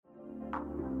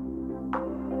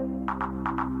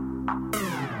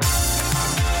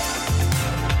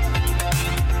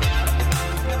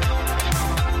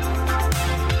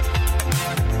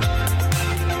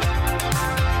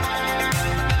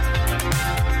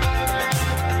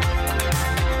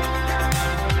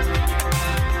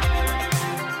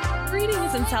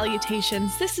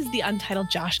Salutations. This is the Untitled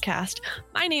Joshcast.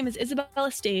 My name is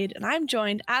Isabella Stade, and I'm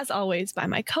joined, as always, by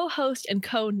my co-host and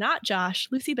co-not Josh,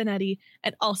 Lucy Benetti,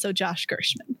 and also Josh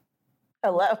Gershman.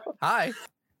 Hello. Hi.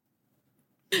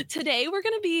 Today, we're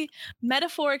going to be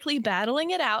metaphorically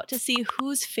battling it out to see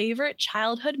whose favorite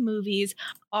childhood movies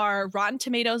are Rotten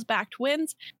Tomatoes-backed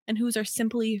wins and whose are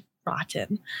simply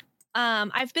rotten.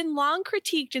 I've been long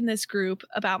critiqued in this group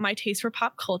about my taste for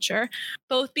pop culture,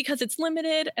 both because it's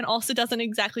limited and also doesn't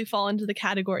exactly fall into the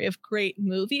category of great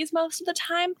movies most of the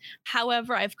time.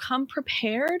 However, I've come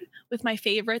prepared with my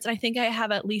favorites, and I think I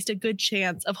have at least a good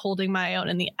chance of holding my own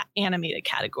in the animated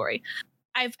category.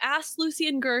 I've asked Lucy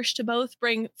and Gersh to both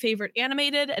bring favorite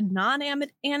animated and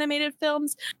non-animated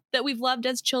films that we've loved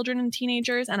as children and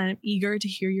teenagers, and I'm eager to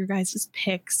hear your guys'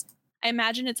 picks. I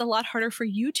imagine it's a lot harder for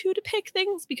you two to pick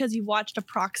things because you've watched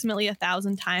approximately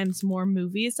 1,000 times more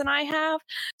movies than I have.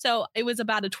 So it was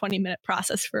about a 20-minute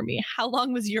process for me. How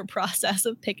long was your process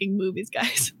of picking movies,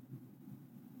 guys?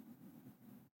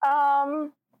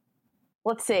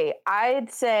 Let's see.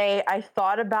 I'd say I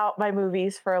thought about my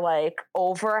movies for like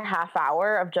over a half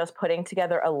hour of just putting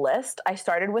together a list. I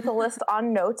started with a list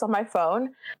on notes on my phone.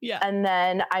 Yeah. And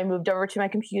then I moved over to my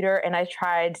computer and I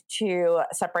tried to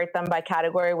separate them by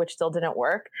category, which still didn't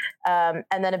work. And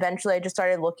then eventually I just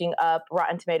started looking up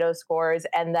Rotten Tomatoes scores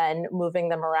and then moving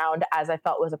them around as I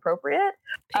felt was appropriate.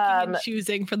 Picking and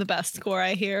choosing for the best score,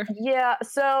 I hear. Yeah.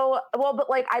 So, well, but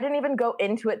like I didn't even go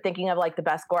into it thinking of like the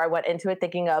best score. I went into it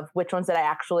thinking of which ones that I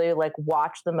actually like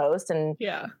watched the most, and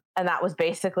that was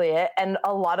basically it. And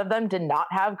a lot of them did not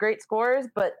have great scores,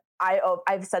 but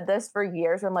I've said this for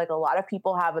years, and like a lot of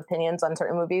people have opinions on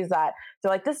certain movies that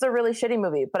they're like, this is a really shitty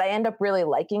movie, but I end up really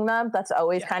liking them. That's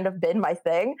always kind of been my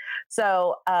thing.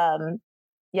 So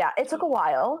it took a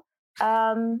while.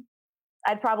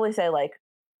 I'd probably say like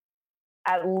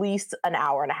at least an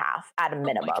hour and a half at a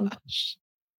minimum.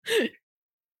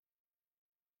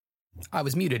 I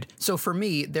was muted. So for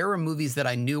me, there were movies that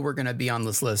I knew were going to be on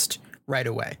this list right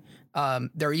away.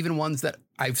 There are even ones that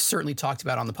I've certainly talked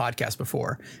about on the podcast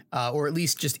before, or at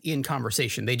least just in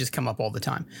conversation. They just come up all the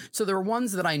time. So there were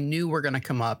ones that I knew were going to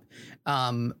come up.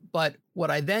 But what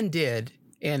I then did,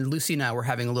 and Lucy and I were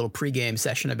having a little pregame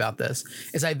session about this,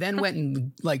 is I then went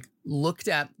and like looked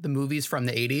at the movies from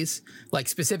the 80s, like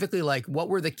specifically like what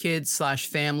were the kids /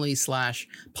 family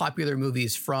 / popular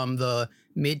movies from the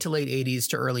mid to late 80s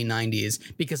to early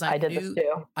 90s, because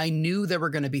I knew there were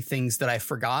going to be things that I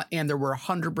forgot, and there were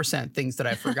 100% things that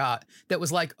I forgot that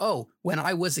was like, oh, when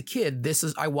I was a kid,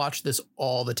 I watched this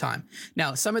all the time.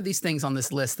 Now, some of these things on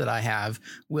this list that I have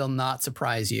will not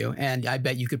surprise you, and I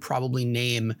bet you could probably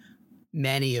name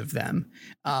many of them.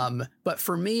 But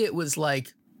for me, it was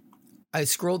like, I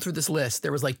scrolled through this list.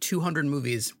 There was like 200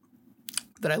 movies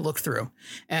that I looked through,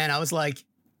 and I was like,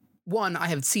 one, I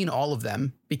have seen all of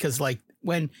them, because like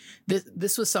when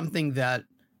this was something that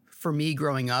for me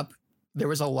growing up, there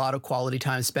was a lot of quality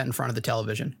time spent in front of the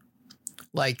television.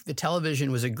 Like the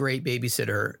television was a great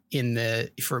babysitter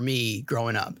for me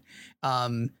growing up.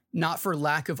 Not for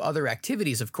lack of other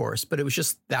activities, of course, but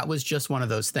that was just one of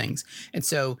those things. And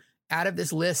so out of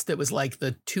this list that was like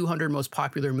the 200 most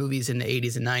popular movies in the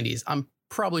 80s and 90s,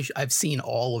 I've seen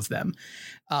all of them.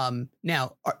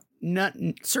 Now,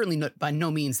 certainly not by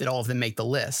no means that all of them make the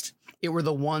list. It were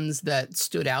the ones that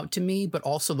stood out to me, but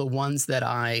also the ones that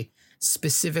I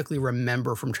specifically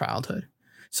remember from childhood.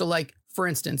 So like, for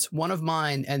instance, one of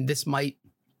mine, and this might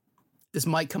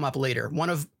come up later, one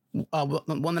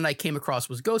that I came across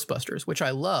was Ghostbusters, which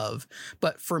I love,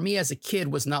 but for me as a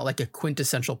kid was not like a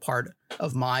quintessential part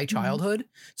of my childhood.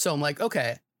 Mm-hmm. So I'm like,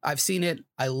 okay, I've seen it,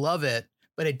 I love it,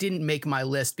 but it didn't make my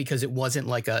list because it wasn't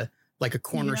like a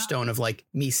cornerstone of like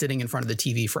me sitting in front of the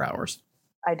TV for hours.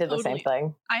 I did the same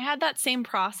thing. I had that same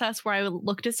process where I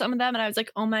looked at some of them and I was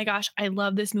like, oh my gosh, I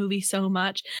love this movie so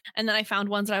much. And then I found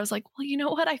ones that I was like, well, you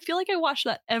know what? I feel like I watched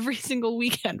that every single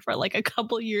weekend for like a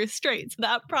couple years straight. So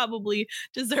that probably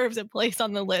deserves a place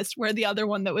on the list, where the other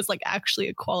one that was like actually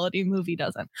a quality movie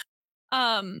doesn't.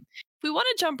 If we want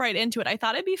to jump right into it, I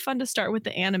thought it'd be fun to start with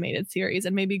the animated series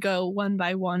and maybe go one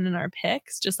by one in our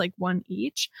picks, just like one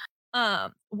each.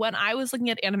 When I was looking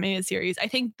at animated series, I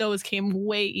think those came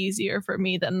way easier for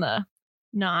me than the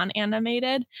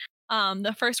non-animated.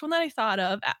 The first one that I thought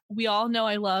of, we all know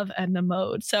I love Edna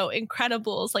Mode. So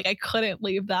Incredibles, like I couldn't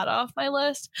leave that off my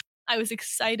list. I was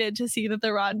excited to see that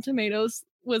the Rotten Tomatoes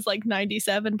was like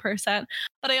 97%.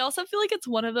 But I also feel like it's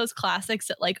one of those classics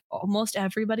that like almost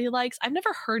everybody likes. I've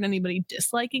never heard anybody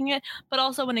disliking it, but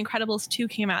also when Incredibles 2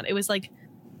 came out, it was like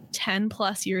 10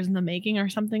 plus years in the making or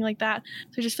something like that.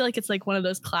 So I just feel like it's like one of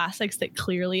those classics that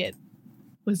clearly it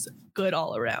was good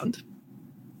all around.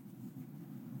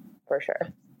 For sure.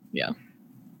 Yeah.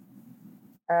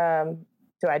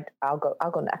 I'll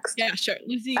go next. Yeah, sure.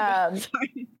 Lucy.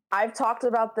 Sorry. I've talked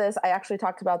about this. I actually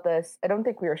talked about this. I don't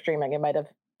think we were streaming. It might have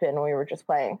been when we were just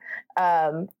playing.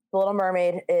 The Little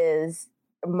Mermaid is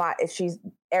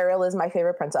Ariel is my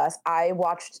favorite princess. I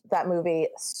watched that movie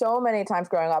so many times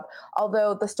growing up.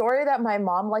 Although the story that my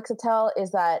mom likes to tell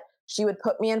is that she would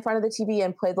put me in front of the TV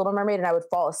and play Little Mermaid and I would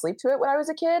fall asleep to it when I was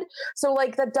a kid. So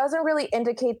like that doesn't really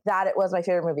indicate that it was my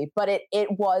favorite movie, but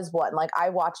it was one. Like I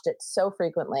watched it so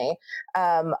frequently.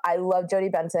 I love Jodie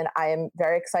Benson. I am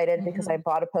very excited because I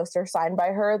bought a poster signed by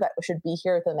her that should be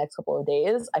here within the next couple of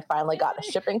days. I finally got a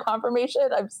shipping confirmation.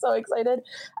 I'm so excited.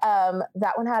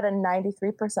 That one had a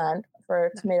 93%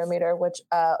 for Tomato Meter, which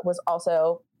was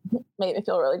also made me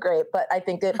feel really great. But I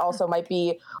think it also might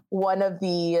be one of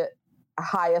the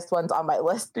highest ones on my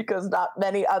list because not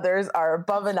many others are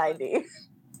above a 90.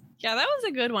 Yeah, that was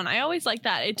a good one. I always like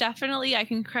that. It definitely, I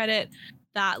can credit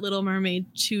that Little Mermaid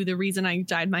to the reason I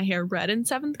dyed my hair red in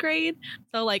 7th grade.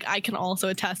 So like I can also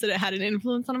attest that it had an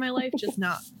influence on my life, just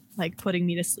not like putting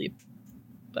me to sleep.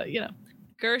 But you know,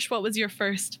 Gersh, what was your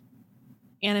first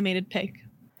animated pick?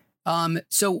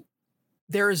 So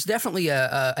there is definitely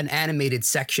an animated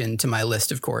section to my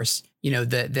list, of course. You know,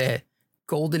 the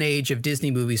golden age of Disney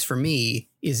movies for me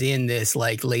is in this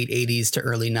like late 80s to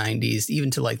early 90s, even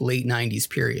to like late 90s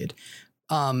period.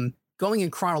 Going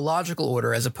in chronological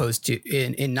order as opposed to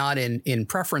in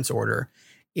preference order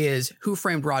is Who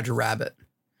Framed Roger Rabbit,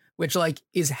 which like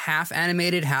is half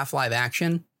animated, half live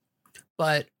action.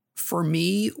 But for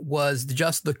me was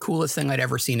just the coolest thing I'd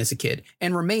ever seen as a kid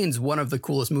and remains one of the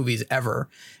coolest movies ever.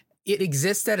 It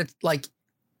exists at its like,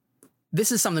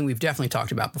 this is something we've definitely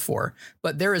talked about before,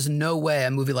 but there is no way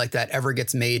a movie like that ever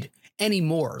gets made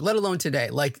anymore, let alone today.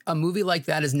 Like a movie like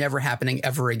that is never happening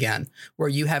ever again, where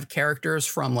you have characters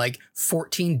from like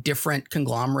 14 different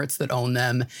conglomerates that own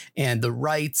them and the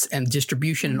rights and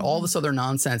distribution and all this other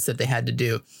nonsense that they had to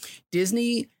do.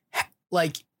 Disney,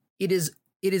 like it is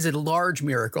a large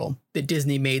miracle that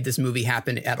Disney made this movie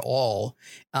happen at all.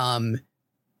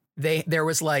 There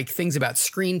was like things about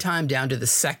screen time down to the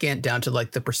second, down to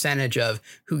like the percentage of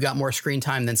who got more screen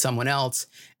time than someone else,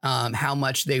 how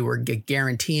much they were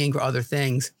guaranteeing for other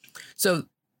things. So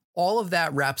all of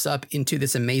that wraps up into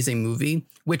this amazing movie,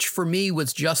 which for me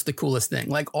was just the coolest thing.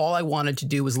 Like all I wanted to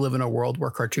do was live in a world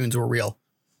where cartoons were real.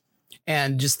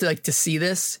 And just like to see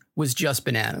this was just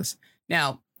bananas.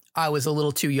 Now, I was a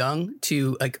little too young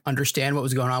to like understand what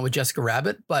was going on with Jessica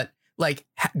Rabbit, but like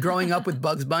growing up with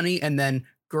Bugs Bunny and then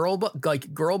girl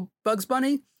Bugs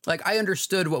Bunny, like I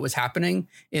understood what was happening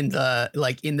in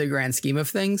the grand scheme of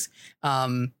things.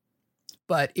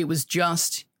 But it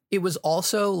was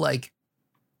also like,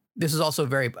 this is also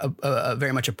very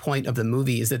much a point of the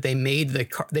movie is that they made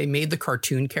the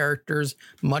cartoon characters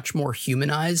much more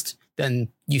humanized than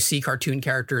you see cartoon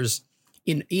characters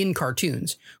in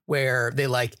cartoons, where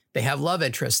they have love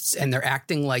interests and they're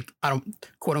acting like,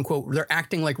 quote unquote, they're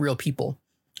acting like real people.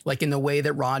 Like in the way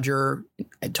that Roger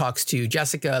talks to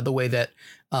Jessica, the way that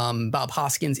Bob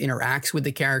Hoskins interacts with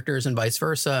the characters and vice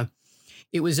versa.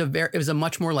 It was a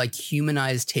much more like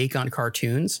humanized take on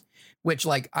cartoons, which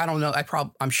like, I don't know,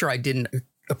 I'm sure I didn't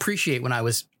appreciate when I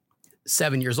was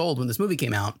 7 years old when this movie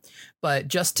came out, but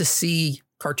just to see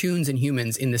cartoons and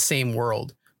humans in the same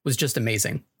world was just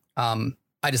amazing.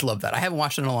 I just love that. I haven't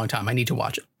watched it in a long time. I need to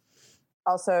watch it.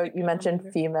 Also, you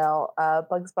mentioned female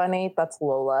Bugs Bunny. That's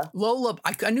Lola. Lola.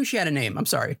 I knew she had a name. I'm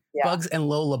sorry. Yeah. Bugs and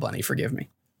Lola Bunny. Forgive me.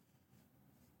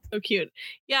 So cute.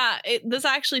 Yeah, this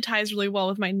actually ties really well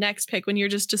with my next pick when you're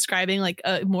just describing like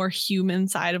a more human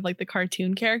side of like the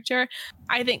cartoon character.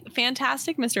 I think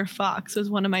Fantastic Mr. Fox was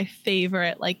one of my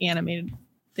favorite like animated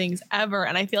things ever.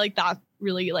 And I feel like that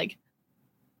really like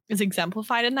is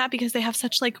exemplified in that because they have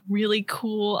such like really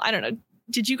cool, I don't know.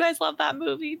 Did you guys love that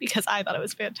movie? Because I thought it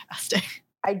was fantastic.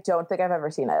 I don't think I've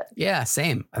ever seen it. Yeah,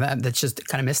 same. That's just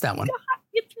kind of missed that one. God,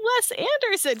 it's Wes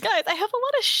Anderson. Guys, I have a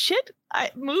lot of shit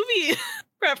movie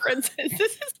references.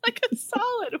 This is like a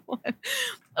solid one.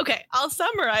 Okay, I'll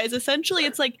summarize. Essentially,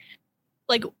 it's like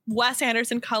Wes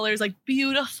Anderson colors, like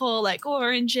beautiful, like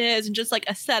oranges and just like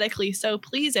aesthetically so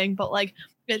pleasing. But like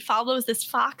it follows this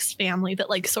fox family that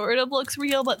like sort of looks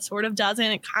real, but sort of doesn't.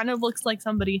 It kind of looks like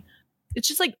somebody. It's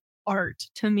just like art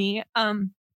to me.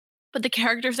 But the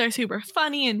characters are super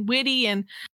funny and witty, and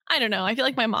I don't know. I feel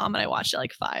like my mom and I watched it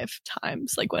like 5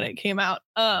 times, like when it came out.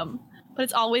 But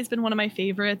it's always been one of my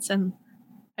favorites, and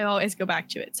I always go back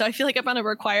to it. So I feel like I'm going to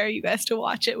require you guys to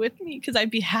watch it with me because I'd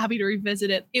be happy to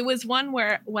revisit it. It was one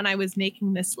where when I was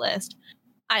making this list,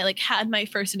 I like had my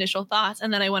first initial thoughts,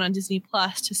 and then I went on Disney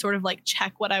Plus to sort of like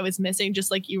check what I was missing,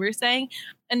 just like you were saying.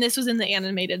 And this was in the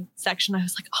animated section. I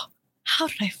was like, oh, how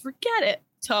did I forget it?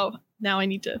 So now I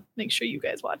need to make sure you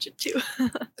guys watch it too.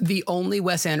 The only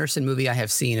Wes Anderson movie I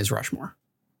have seen is Rushmore.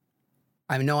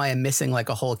 I know I am missing like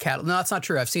a whole catalog. No, that's not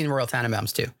true. I've seen Royal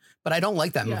Tenenbaums too, but I don't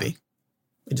like that movie.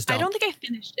 I don't think I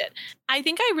finished it. I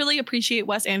think I really appreciate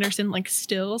Wes Anderson like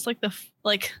stills, like the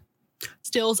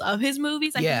stills of his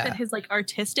movies. I think that his like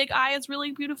artistic eye is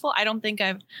really beautiful. I don't think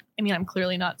I'm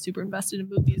clearly not super invested in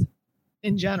movies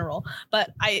in general,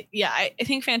 but I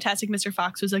think Fantastic Mr.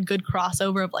 Fox was a good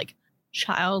crossover of like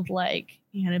childlike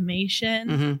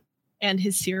animation and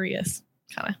his serious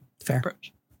kind of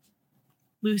approach.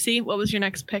 Lucy, what was your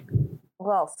next pick?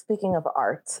 Well, speaking of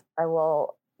art,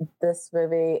 this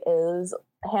movie is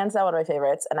hands down one of my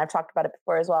favorites, and I've talked about it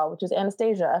before as well, which is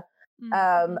Anastasia.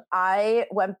 I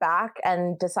went back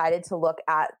and decided to look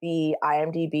at the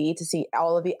IMDb to see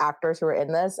all of the actors who were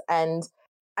in this. And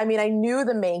I mean, I knew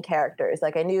the main characters.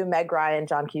 Like I knew Meg Ryan,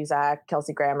 John Cusack,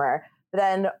 Kelsey Grammer. But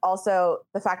then also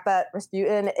the fact that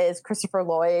Rasputin is Christopher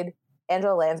Lloyd,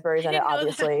 Angela Lansbury's in it,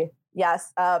 obviously.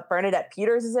 Yes. Bernadette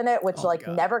Peters is in it, which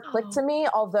never clicked to me.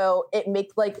 Although it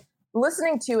makes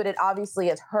listening to it, it obviously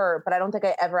is her, but I don't think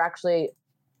I ever actually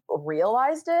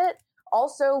realized it.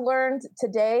 Also learned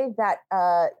today that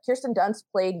Kirsten Dunst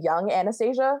played young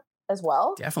Anastasia as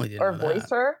well. Definitely did. Or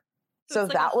voiced her. So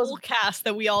like that was a whole cast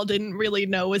that we all didn't really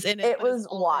know was in it. It was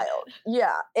wild.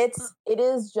 Yeah. It's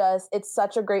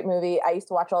such a great movie. I used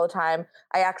to watch all the time.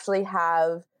 I actually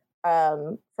have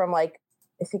from I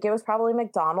think it was probably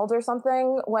McDonald's or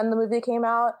something when the movie came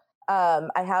out.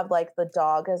 I have like the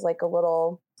dog as like a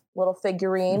little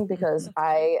figurine because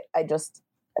I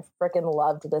freaking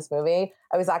loved this movie.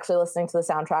 I was actually listening to the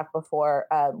soundtrack before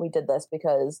we did this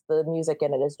because the music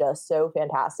in it is just so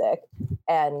fantastic,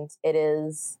 and it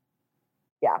is,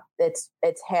 it's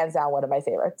hands down one of my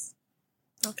favorites.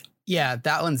 Okay. Yeah,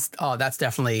 that's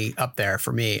definitely up there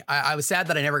for me. I was sad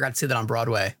that I never got to see that on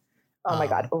Broadway. Oh my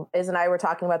God. Iz and I were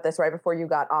talking about this right before you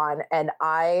got on, and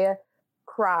I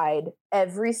cried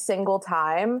every single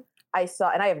time I saw,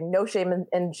 and I have no shame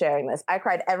in sharing this. I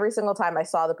cried every single time I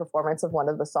saw the performance of one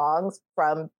of the songs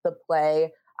from the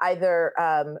play, either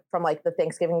from like the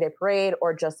Thanksgiving Day Parade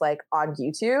or just like on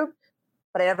YouTube.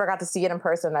 But I never got to see it in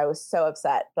person. I was so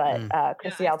upset. But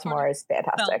Christy Altamore is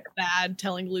fantastic. Felt bad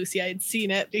telling Lucy I had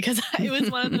seen it because it was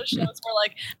one of those shows where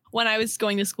like when I was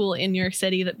going to school in New York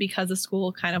City, that because the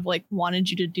school kind of like wanted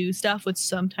you to do stuff would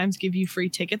sometimes give you free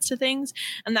tickets to things.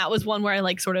 And that was one where I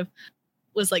like sort of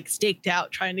was like staked out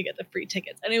trying to get the free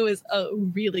tickets, and it was a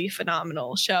really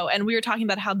phenomenal show. And we were talking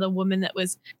about how the woman that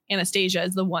was Anastasia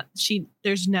is the one,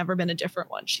 there's never been a different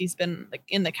one. She's been like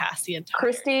in the cast the entire.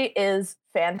 Christy is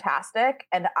fantastic,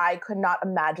 and I could not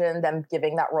imagine them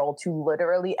giving that role to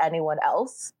literally anyone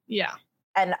else. Yeah.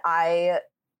 And I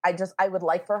would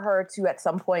like for her to at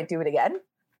some point do it again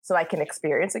so I can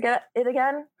experience it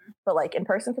again, but like in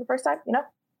person for the first time, you know?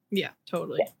 Yeah,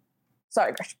 totally. Yeah.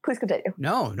 Sorry, Grish, please continue.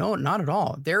 No, not at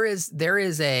all. There is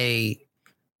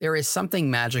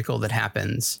something magical that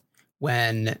happens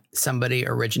when somebody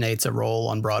originates a role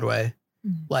on Broadway.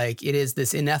 Mm-hmm. Like it is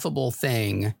this ineffable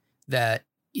thing that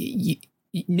you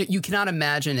cannot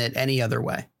imagine it any other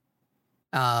way.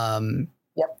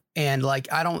 Yep. And like,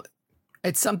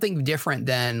 it's something different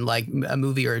than like a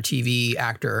movie or a TV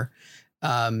actor,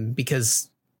 because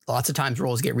lots of times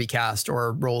roles get recast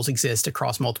or roles exist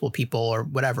across multiple people or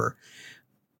whatever.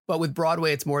 But with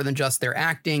Broadway, it's more than just their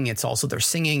acting. It's also their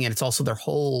singing, and it's also their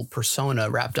whole persona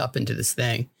wrapped up into this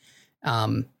thing.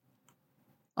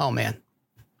 Oh, man.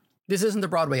 This isn't the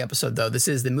Broadway episode, though. This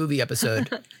is the movie episode.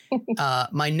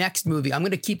 My next movie, I'm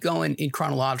going to keep going in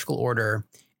chronological order,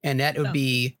 and that would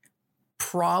be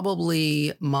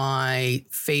probably my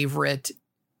favorite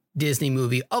Disney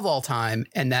movie of all time,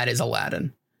 and that is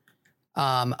Aladdin.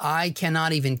 I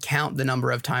cannot even count the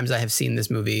number of times I have seen this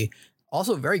movie.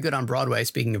 Also very good on Broadway,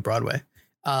 speaking of Broadway.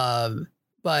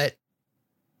 But,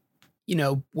 you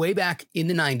know, way back in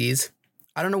the 90s,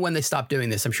 I don't know when they stopped doing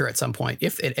this. I'm sure at some point,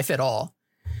 if at all.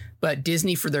 But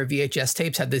Disney, for their VHS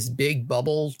tapes, had this big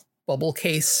bubble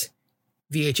case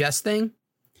VHS thing.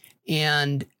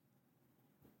 And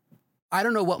I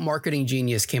don't know what marketing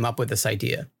genius came up with this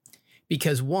idea.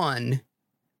 Because one,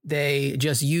 they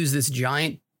just used this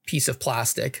giant piece of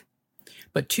plastic.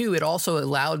 But two, it also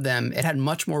allowed them, it had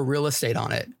much more real estate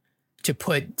on it to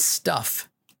put stuff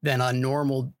than a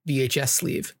normal VHS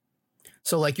sleeve.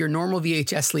 So like your normal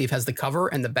VHS sleeve has the cover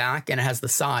and the back, and it has the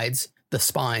sides, the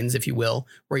spines, if you will,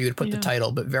 where you would put the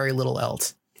title, but very little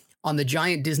else. On the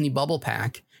giant Disney bubble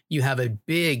pack, you have a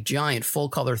big, giant full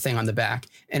color thing on the back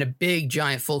and a big,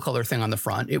 giant full color thing on the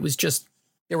front. It was just,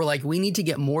 they were like, we need to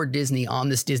get more Disney on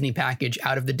this Disney package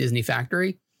out of the Disney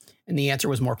factory. And the answer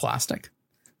was more plastic.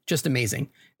 Just amazing.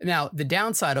 Now, the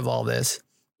downside of all this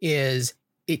is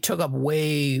it took up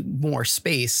way more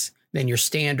space than your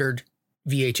standard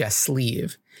VHS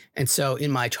sleeve. And so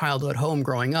in my childhood home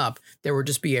growing up, there would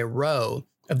just be a row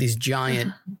of these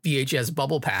giant VHS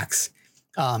bubble packs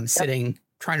sitting,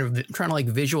 trying to like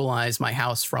visualize my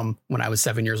house from when I was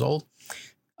 7 years old.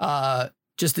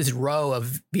 Just this row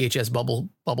of VHS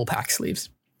bubble pack sleeves.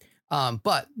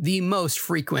 But the most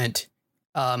frequent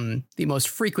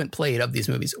played of these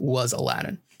movies was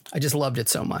Aladdin. I just loved it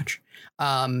so much.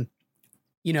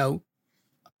 You know,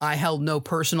 I held no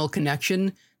personal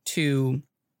connection to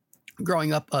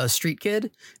growing up a street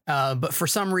kid, but for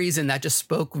some reason that just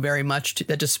spoke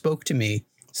to me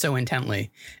so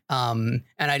intently. And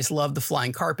I just love the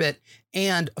flying carpet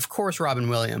and of course, Robin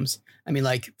Williams. I mean,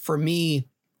 like for me,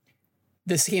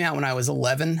 this came out when I was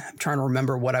 11. I'm trying to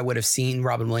remember what I would have seen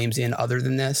Robin Williams in other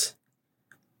than this.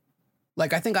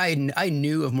 Like, I think I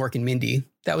knew of Mork and Mindy.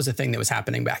 That was a thing that was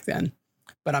happening back then.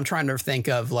 But I'm trying to think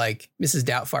of like Mrs.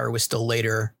 Doubtfire was still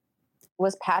later.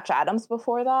 Was Patch Adams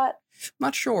before that?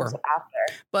 Not sure.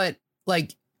 After. But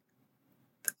like,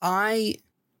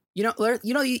 you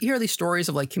hear these stories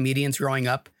of like comedians growing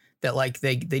up that like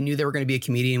they knew they were going to be a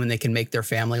comedian when they can make their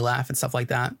family laugh and stuff like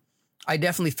that. I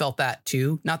definitely felt that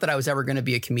too. Not that I was ever going to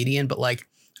be a comedian, but like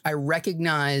I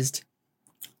recognized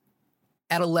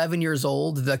at 11 years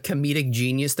old the comedic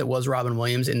genius that was Robin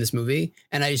Williams in this movie,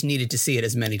 and I just needed to see it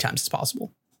as many times as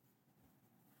possible.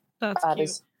 That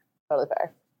is totally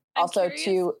fair. I'm also,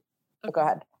 curious. Go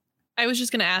ahead. I was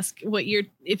just gonna ask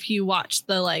if you watched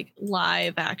the like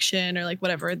live action or like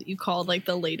whatever that you called like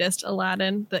the latest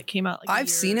Aladdin that came out. Like I've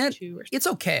seen it. It's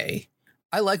okay.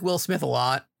 I like Will Smith a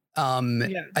lot.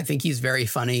 I think he's very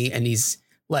funny, and he's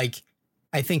like,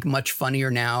 I think much funnier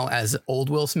now as old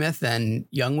Will Smith than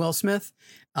young Will Smith.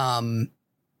 And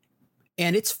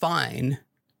it's fine.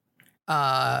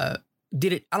 I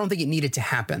don't think it needed to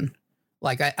happen.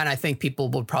 I think people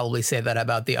would probably say that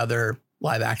about the other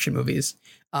live action movies.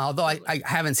 Although I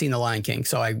haven't seen The Lion King,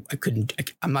 so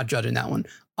I'm not judging that one.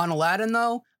 On Aladdin,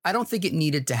 though, I don't think it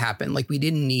needed to happen. Like, we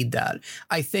didn't need that.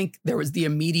 I think there was the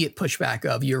immediate pushback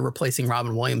of you're replacing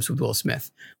Robin Williams with Will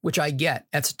Smith, which I get.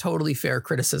 That's a totally fair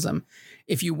criticism.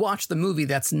 If you watch the movie,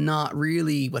 that's not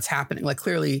really what's happening. Like,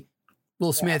 clearly,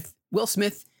 Will Smith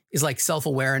is like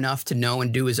self-aware enough to know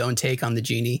and do his own take on the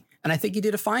genie. And I think he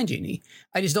did a fine genie.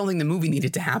 I just don't think the movie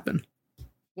needed to happen.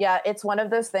 Yeah, it's one of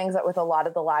those things that with a lot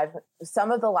of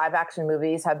some of the live action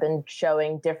movies have been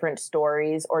showing different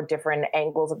stories or different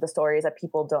angles of the stories that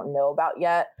people don't know about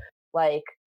yet. Like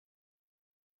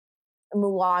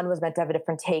Mulan was meant to have a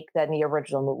different take than the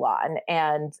original Mulan.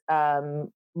 And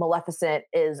Maleficent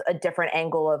is a different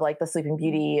angle of like the Sleeping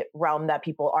Beauty realm that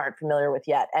people aren't familiar with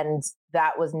yet. And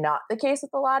that was not the case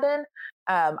with Aladdin.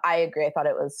 I agree. I thought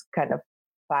it was kind of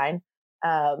fine.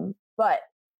 But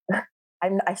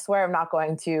I swear I'm not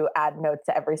going to add notes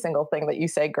to every single thing that you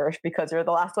say, Gersh, because you're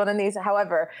the last one in these.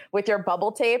 However, with your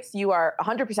bubble tapes, you are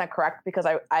 100% correct, because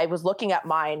I was looking at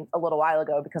mine a little while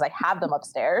ago because I have them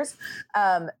upstairs.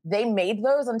 They made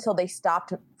those until they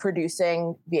stopped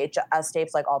producing VHS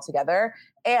tapes like altogether.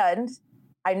 And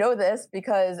I know this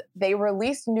because they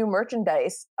released new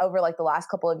merchandise over like the last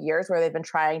couple of years where they've been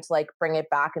trying to like bring it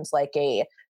back into like a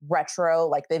retro,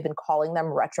 like they've been calling them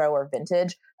retro or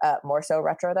vintage, more so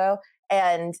retro though.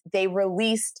 And they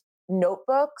released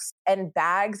notebooks and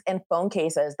bags and phone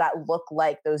cases that look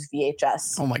like those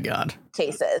VHS. Oh my God.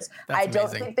 Cases. I don't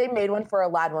think they made one for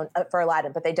Aladdin,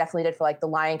 but they definitely did for like the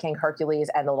Lion King, Hercules,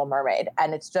 and the Little Mermaid.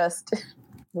 And it's just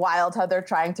wild how they're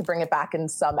trying to bring it back in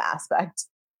some aspect.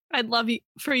 I'd love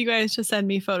for you guys to send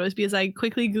me photos, because I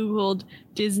quickly Googled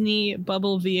Disney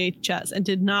bubble VHS and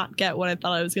did not get what I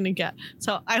thought I was going to get.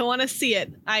 So I want to see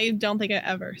it. I don't think I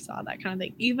ever saw that kind of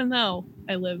thing, even though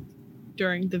I lived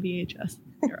during the VHS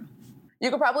era. You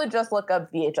could probably just look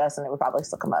up VHS and it would probably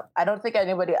still come up. I don't think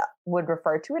anybody would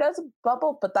refer to it as a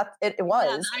bubble, but that's it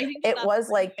was. Yeah, it was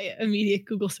like immediate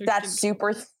Google search. That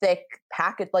super thick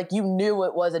package. Like you knew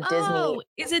it was a Disney.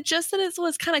 Is it just that it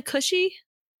was kind of cushy?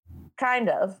 Kind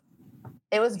of.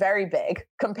 It was very big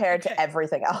compared to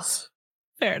everything else.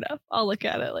 Fair enough. I'll look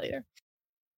at it later.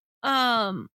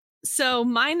 So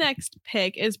my next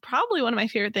pick is probably one of my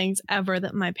favorite things ever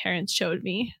that my parents showed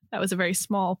me. That was a very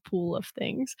small pool of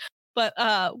things. But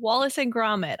Wallace and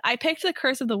Gromit. I picked The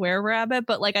Curse of the Were-Rabbit,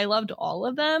 but like I loved all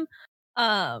of them.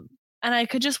 And I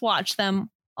could just watch them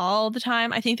all the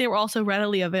time. I think they were also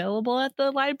readily available at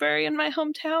the library in my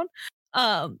hometown.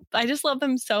 I just love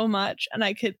them so much, and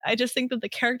I just think that the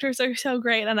characters are so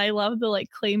great, and I love the like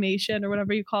claymation or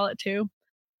whatever you call it too.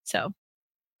 So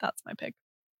that's my pick.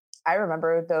 I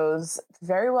remember those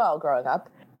very well growing up.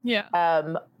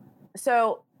 Yeah.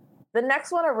 So the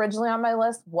next one originally on my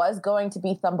list was going to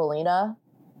be Thumbelina,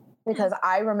 because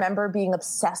I remember being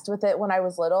obsessed with it when I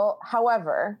was little.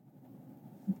 However,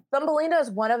 Thumbelina is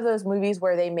one of those movies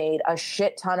where they made a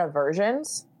shit ton of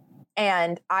versions.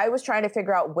 And I was trying to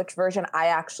figure out which version I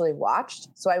actually watched.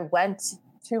 So I went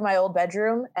to my old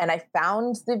bedroom and I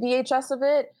found the VHS of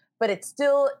it, but it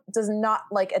still does not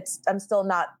I'm still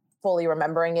not fully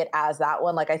remembering it as that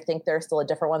one. Like, I think there's still a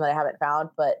different one that I haven't found,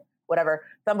 but whatever.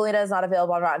 Thumbelina is not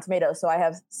available on Rotten Tomatoes, so I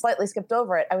have slightly skipped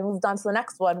over it. I moved on to the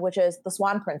next one, which is The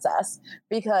Swan Princess,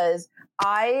 because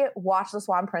I watched The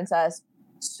Swan Princess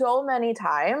so many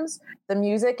times. The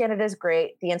music in it is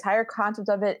great. The entire concept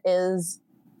of it is...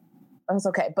 It's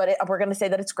okay, but we're going to say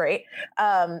that it's great.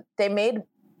 I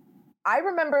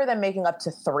remember them making up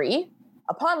to 3.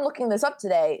 Upon looking this up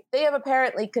today, they have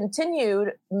apparently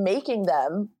continued making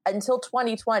them until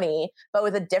 2020, but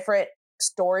with a different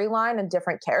storyline and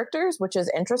different characters, which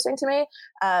is interesting to me.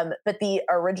 But the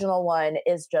original one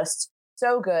is just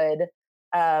so good.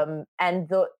 And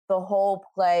the whole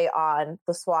play on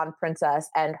the Swan Princess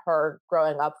and her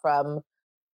growing up from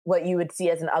what you would see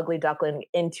as an ugly duckling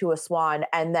into a swan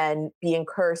and then being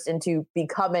cursed into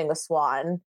becoming a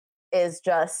swan is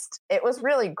just, it was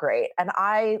really great. And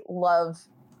I love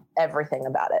everything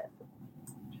about it.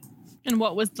 And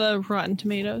what was the Rotten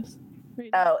Tomatoes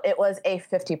rating? Oh, it was a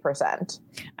 50%.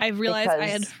 I realized I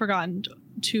had forgotten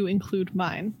to include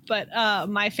mine, but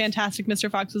my Fantastic Mr.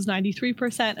 Fox was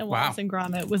 93% and Wallace and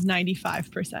Gromit was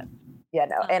 95%. Yeah,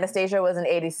 no. Anastasia was an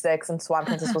 86 and Swan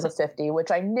Princess was a 50,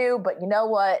 which I knew, but you know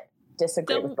what?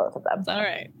 Disagree with both of them. All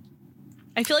right.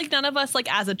 I feel like none of us, like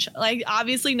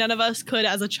obviously none of us could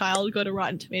as a child go to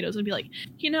Rotten Tomatoes and be like,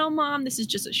 Mom, this is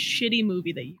just a shitty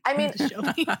movie that you to show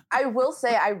me. I will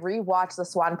say I rewatched The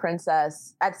Swan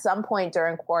Princess at some point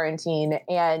during quarantine,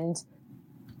 and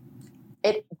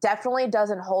it definitely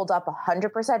doesn't hold up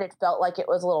 100%. It felt like it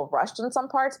was a little rushed in some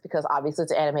parts because obviously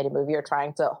it's an animated movie. You're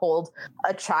trying to hold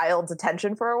a child's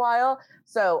attention for a while.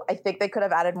 So I think they could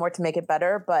have added more to make it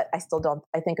better, but I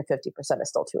think a 50% is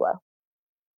still too low.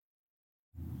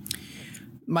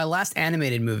 My last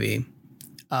animated movie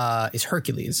is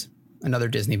Hercules, another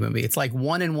Disney movie. It's like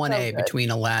 1 and 1A between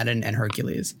Aladdin and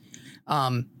Hercules.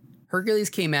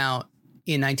 Hercules came out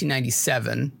in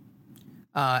 1997.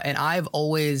 And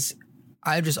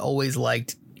I've just always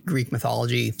liked Greek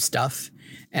mythology stuff.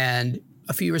 And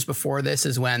a few years before this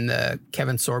is when the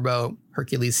Kevin Sorbo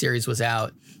Hercules series was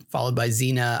out, followed by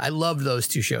Xena. I loved those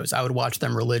 2 shows. I would watch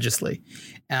them religiously.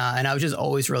 And I was just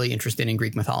always really interested in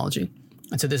Greek mythology.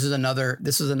 And so this is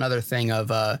another thing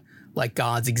of like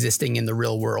gods existing in the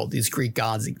real world, these Greek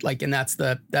gods, like, and that's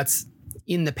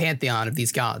in the pantheon of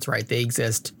these gods, right? They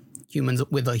exist, humans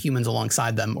with the humans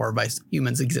alongside them, or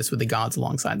humans exist with the gods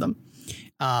alongside them.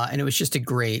 And it was just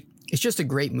it's just a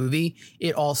great movie.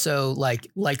 It also, like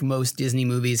most Disney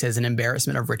movies, has an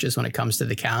embarrassment of riches when it comes to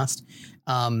the cast.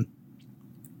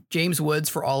 James Woods,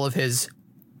 for all of his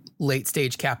late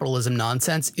stage capitalism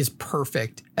nonsense, is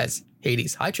perfect as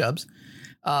Hades. Hi, Chubbs.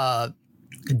 A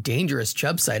dangerous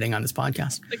Chubb sighting on this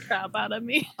podcast. The crap out of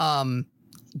me.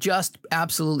 Just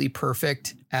absolutely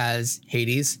perfect as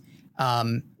Hades.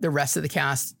 The rest of the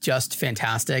cast, just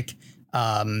fantastic.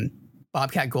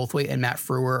 Bobcat Goldthwait and Matt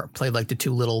Frewer played like the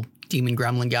 2 little demon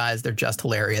gremlin guys. They're just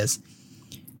hilarious.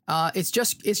 It's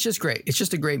just great. It's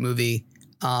just a great movie.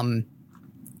 And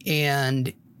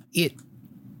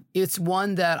it's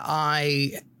one that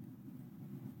I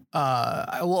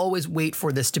will always wait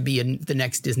for this to be the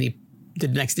next Disney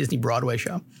Broadway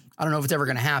show. I don't know if it's ever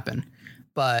going to happen,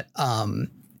 but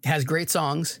it has great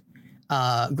songs,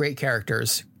 great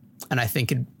characters, and I think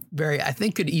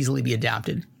could easily be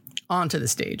adapted onto the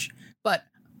stage. But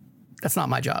that's not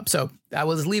my job, so I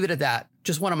will just leave it at that.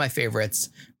 Just one of my favorites,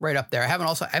 right up there. I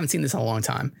haven't seen this in a long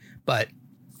time, but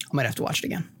I might have to watch it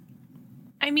again.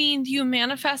 I mean, you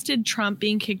manifested Trump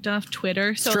being kicked off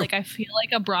Twitter, so like I feel like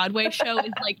a Broadway show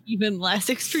is like even less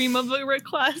extreme of a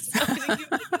request.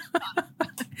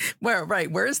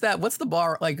 Where is that? What's the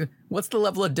bar? Like, what's the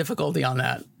level of difficulty on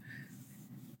that?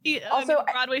 Also,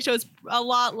 Broadway shows a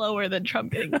lot lower than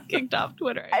Trump getting kicked off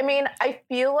Twitter. I mean, I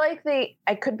feel like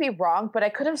I could be wrong, but I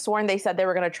could have sworn they said they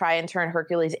were going to try and turn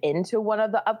Hercules into one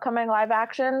of the upcoming live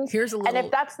actions. And if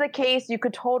that's the case, you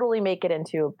could totally make it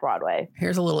into Broadway.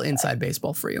 Here's a little inside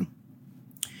baseball for you.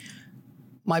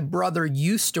 My brother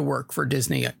used to work for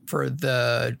Disney, for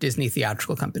the Disney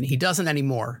theatrical company. He doesn't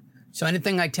anymore. So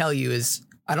anything I tell you is,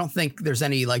 I don't think there's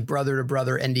any like brother to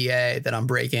brother NDA that I'm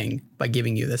breaking by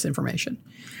giving you this information.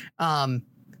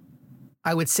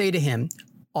 I would say to him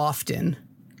often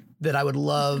that I would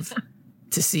love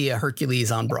to see a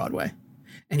Hercules on Broadway.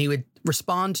 And he would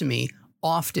respond to me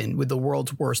often with the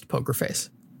world's worst poker face.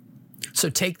 So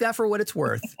take that for what it's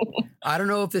worth. I don't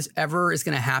know if this ever is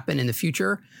going to happen in the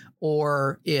future,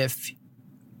 or if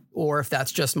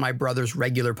that's just my brother's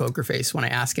regular poker face when I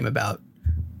ask him about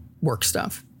work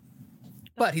stuff.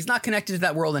 But he's not connected to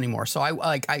that world anymore. So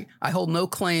I hold no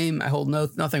claim. I hold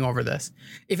nothing over this.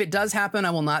 If it does happen,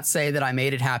 I will not say that I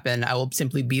made it happen. I will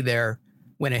simply be there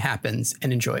when it happens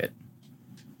and enjoy it.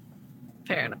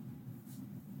 Fair enough.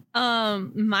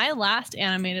 My last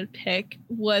animated pick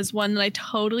was one that I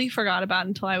totally forgot about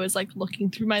until I was like looking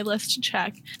through my list to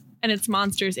check, and it's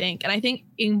Monsters, Inc. And I think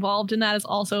involved in that is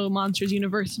also Monsters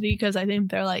University, because I think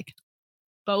they're like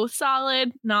both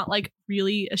solid, not like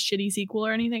really a shitty sequel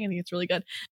or anything. I think it's really good.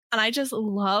 And I just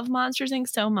love Monsters, Inc.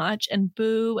 so much, and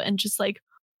Boo, and just like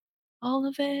all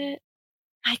of it.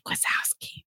 Mike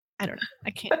Wazowski. I don't know.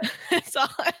 I can't. So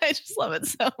I just love it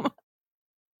so much.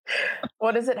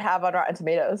 What does it have on Rotten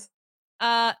Tomatoes?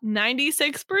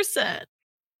 96%.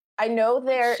 I know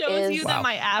there shows you that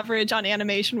my average on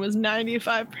animation was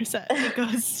 95%. It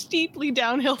goes steeply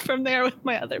downhill from there with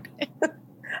my other pick.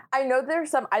 I know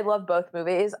there's I love both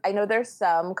movies. I know there's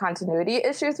some continuity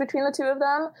issues between the two of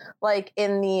them. Like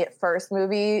in the first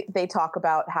movie, they talk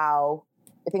about how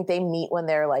I think they meet when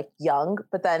they're like young,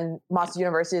 but then Monsters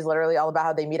University is literally all about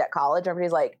how they meet at college.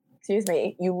 Everybody's like, excuse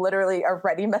me, you literally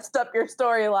already messed up your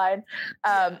storyline.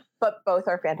 But both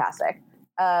are fantastic.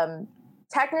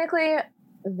 Technically,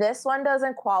 this one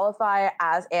doesn't qualify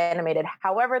as animated.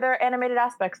 However, there are animated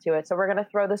aspects to it. So we're going to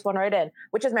throw this one right in,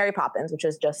 which is Mary Poppins, which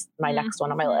is just my next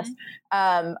one on my list.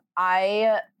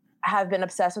 I have been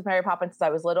obsessed with Mary Poppins since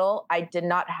I was little.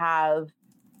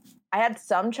 I had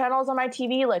some channels on my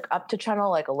TV, like up to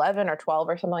channel like 11 or 12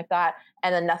 or something like that,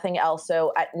 and then nothing else.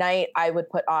 So at night, I would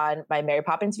put on my Mary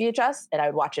Poppins VHS, and I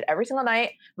would watch it every single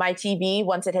night. My TV,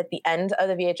 once it hit the end of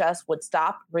the VHS, would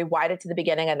stop, rewind it to the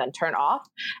beginning, and then turn off.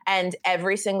 And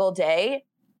every single day,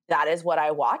 that is what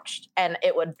I watched. And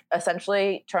it would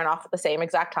essentially turn off at the same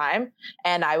exact time,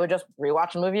 and I would just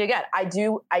rewatch the movie again. I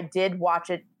did watch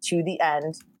it to the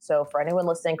end. So for anyone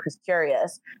listening who's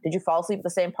curious, did you fall asleep at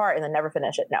the same part and then never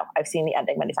finish it? No, I've seen the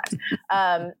ending many times.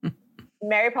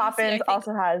 Mary Poppins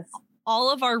also has...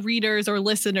 all of our readers or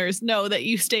listeners know that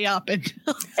you stay up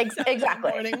until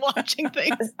exactly morning watching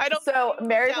things. I don't. So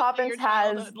Mary Poppins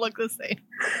has look the same.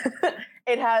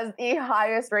 It has the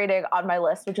highest rating on my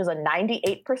list, which is a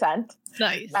 98%.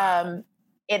 Nice.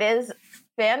 It is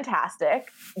fantastic.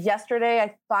 Yesterday,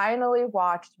 I finally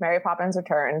watched Mary Poppins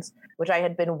Returns, which I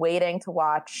had been waiting to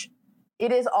watch.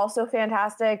 It is also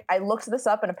fantastic. I looked this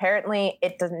up, and apparently,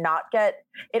 it does not get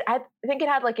it. I think it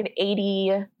had like an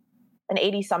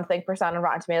 80-something% on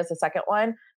Rotten Tomatoes, the second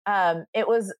one. It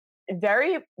was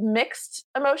very mixed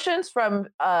emotions from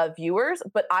viewers,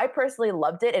 but I personally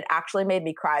loved it. It actually made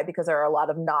me cry because there are a lot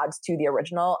of nods to the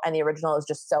original, and the original is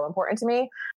just so important to me.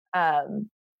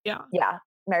 Yeah.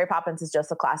 Mary Poppins is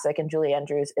just a classic, and Julie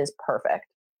Andrews is perfect.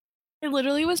 I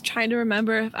literally was trying to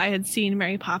remember if I had seen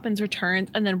Mary Poppins Returns,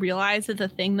 and then realized that the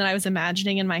thing that I was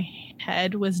imagining in my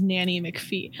head was Nanny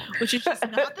McPhee, which is just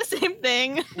not the same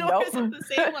thing. Nor is it the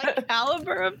same like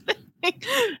caliber of thing.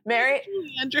 Mary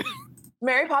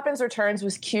Poppins Returns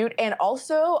was cute, and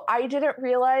also I didn't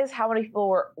realize how many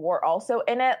people were also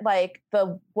in it. Like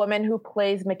the woman who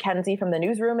plays Mackenzie from The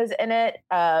Newsroom is in it.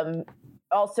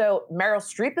 Also, Meryl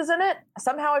Streep is in it.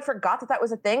 Somehow I forgot that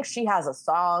was a thing. She has a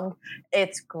song.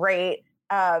 It's great.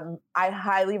 I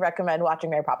highly recommend watching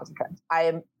Mary Poppins Returns.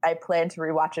 I plan to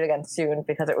rewatch it again soon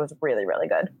because it was really, really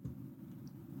good.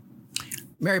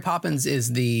 Mary Poppins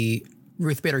is the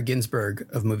Ruth Bader Ginsburg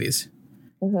of movies.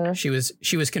 Mm-hmm.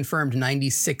 She was confirmed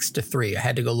 96-3. I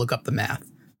had to go look up the math,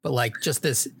 but like just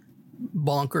this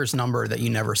bonkers number that you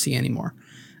never see anymore.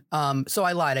 So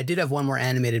I lied. I did have one more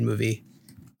animated movie.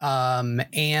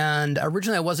 And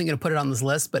originally I wasn't going to put it on this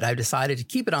list, but I decided to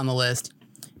keep it on the list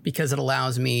because it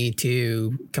allows me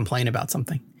to complain about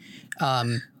something.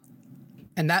 And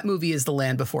that movie is The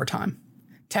Land Before Time.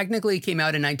 Technically it came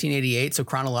out in 1988. So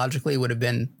chronologically it would have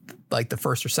been like the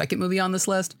first or second movie on this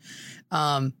list.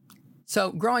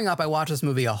 So growing up, I watched this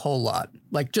movie a whole lot,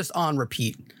 like just on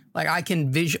repeat. Like I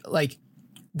can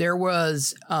there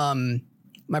was,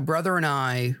 my brother and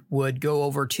I would go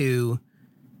over to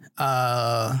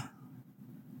a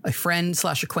friend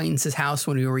 / acquaintance's house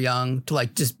when we were young to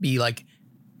like just be like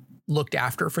looked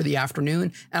after for the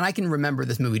afternoon. And I can remember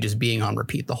this movie just being on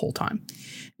repeat the whole time.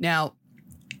 Now,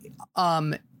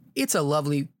 it's a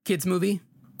lovely kids movie,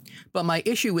 but my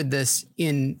issue with this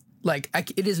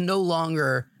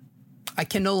I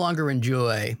can no longer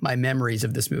enjoy my memories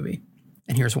of this movie.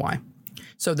 And here's why.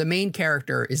 So the main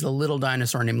character is a little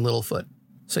dinosaur named Littlefoot.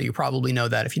 So you probably know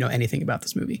that if you know anything about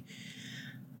this movie.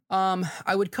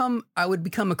 I would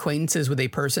become acquaintances with a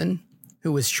person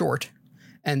who was short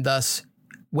and thus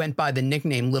went by the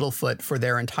nickname Littlefoot for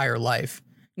their entire life.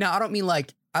 Now, I don't mean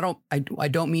like, I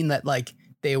don't mean that like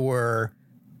they were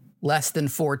less than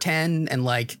 4'10" and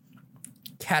like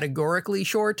categorically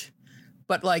short,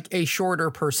 but like a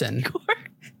shorter person.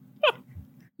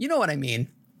 You know what I mean?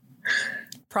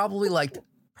 Probably like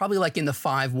in the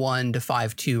 5'1" to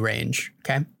 5'2" range.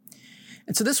 Okay.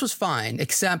 And so this was fine,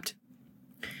 except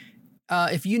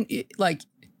if you like,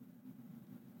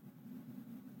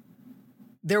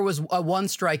 there was a one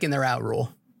strike and they're out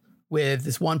rule with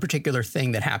this one particular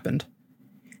thing that happened.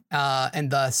 And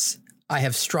thus I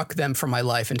have struck them from my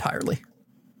life entirely.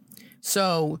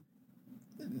 So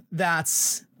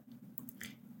that's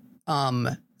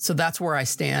where I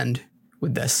stand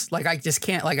with this. Like, I just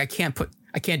can't, like, I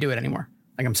can't do it anymore.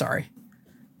 Like, I'm sorry.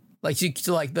 Like,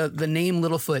 the name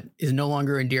Littlefoot is no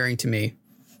longer endearing to me.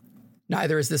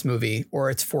 Neither is this movie or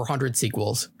its 400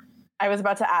 sequels. I was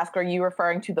about to ask, are you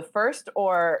referring to the first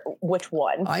or which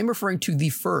one? I'm referring to the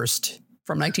first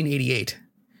from 1988.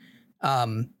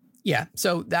 Yeah.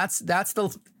 So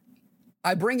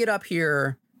I bring it up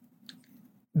here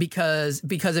because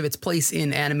of its place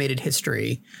in animated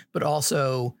history, but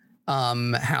also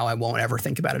how I won't ever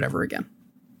think about it ever again.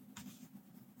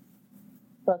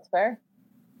 That's fair.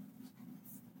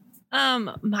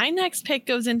 My next pick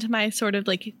goes into my sort of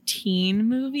like teen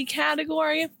movie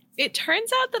category. It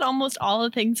turns out that almost all the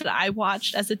things that I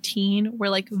watched as a teen were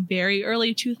like very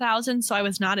early 2000s. So I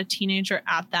was not a teenager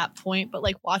at that point, but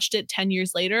like watched it 10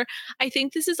 years later. I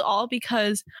think this is all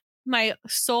because my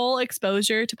sole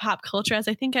exposure to pop culture, as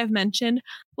I think I've mentioned,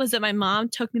 was that my mom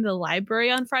took me to the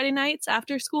library on Friday nights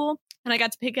after school. And I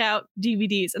got to pick out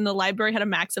DVDs, and the library had a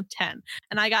max of 10.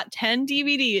 And I got 10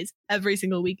 DVDs every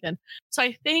single weekend. So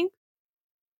I think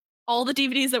all the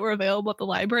DVDs that were available at the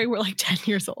library were like 10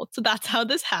 years old. So that's how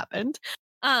this happened.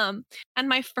 And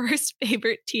my first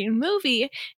favorite teen movie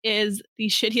is the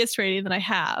shittiest rating that I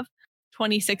have,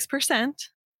 26%.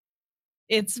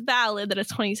 It's valid that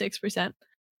it's 26%.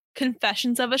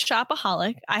 Confessions of a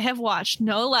Shopaholic. I have watched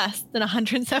no less than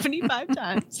 175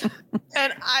 times.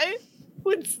 And I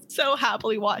would so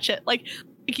happily watch it. Like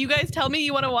you guys tell me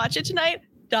you want to watch it tonight,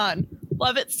 done.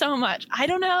 Love it so much. I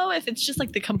don't know if it's just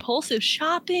like the compulsive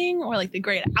shopping or like the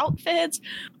great outfits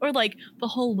or like the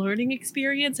whole learning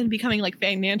experience and becoming like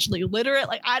financially literate.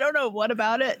 Like, I don't know what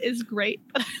about it is great,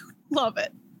 but I love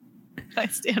it. I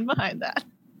stand behind that.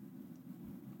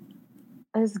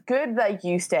 It's good that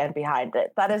you stand behind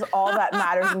it. That is all that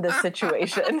matters in this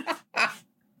situation.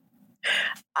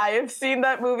 I have seen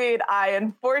that movie and I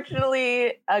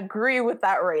unfortunately agree with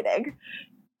that rating.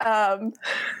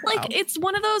 It's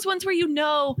one of those ones where you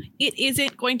know it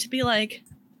isn't going to be like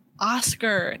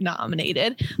Oscar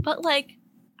nominated, but like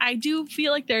I do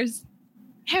feel like I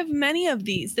have many of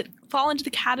these that fall into the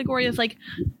category of like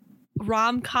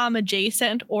rom-com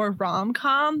adjacent or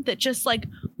rom-com that just like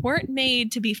weren't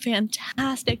made to be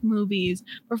fantastic movies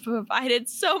or provided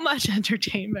so much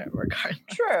entertainment regardless.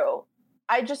 True.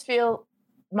 I just feel,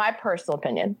 my personal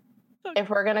opinion, if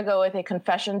we're going to go with a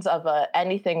Confessions of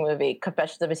anything movie,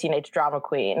 Confessions of a Teenage Drama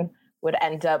Queen would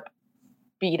end up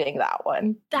beating that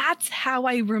one. That's how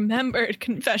I remembered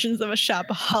Confessions of a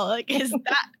Shopaholic, is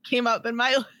that came up in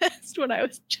my list when I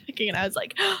was checking and I was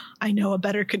like, oh, I know a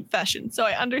better confession. So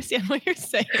I understand what you're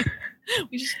saying.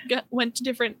 We just went to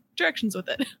different directions with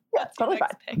it. Yeah, totally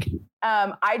fine.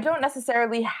 I don't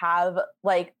necessarily have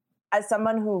like, as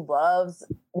someone who loves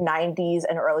 90s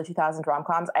and early 2000s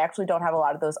rom-coms, I actually don't have a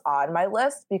lot of those on my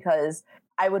list because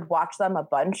I would watch them a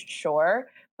bunch, sure.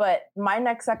 But my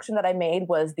next section that I made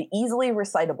was the easily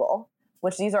recitable,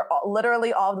 which these are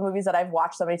literally all of the movies that I've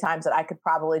watched so many times that I could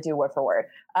probably do word for word.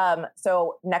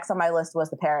 So next on my list was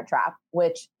The Parent Trap,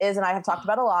 which is, and I have talked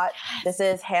about a lot. This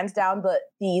is hands down the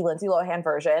Lindsay Lohan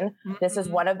version. Mm-hmm. This is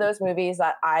one of those movies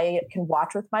that I can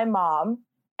watch with my mom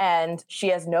and she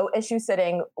has no issue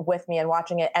sitting with me and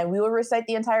watching it, and we will recite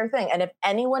the entire thing. And if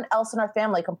anyone else in our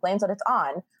family complains that it's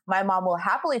on, my mom will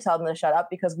happily tell them to shut up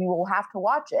because we will have to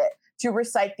watch it to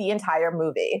recite the entire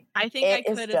movie. I think I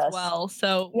could as well.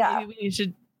 So maybe we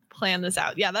should plan this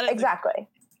out. Yeah, that is exactly.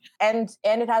 And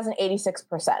it has an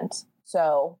 86%.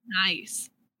 So nice.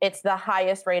 It's the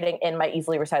highest rating in my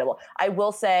easily recitable. I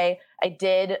will say I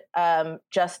did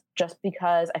just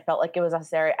because I felt like it was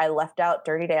necessary. I left out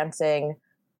Dirty Dancing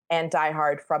and Die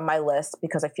Hard from my list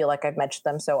because I feel like I've mentioned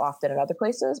them so often in other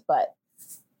places, but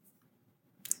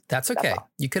that's okay.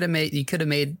 You could have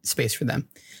made space for them.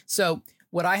 So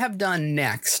what I have done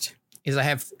next is I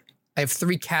have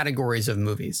 3 categories of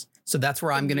movies. So that's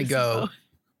where I'm going to go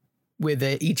with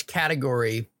each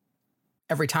category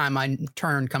every time my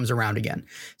turn comes around again.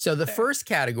 So the first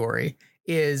category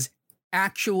is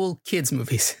actual kids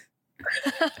movies.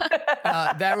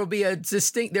 There will be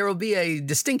a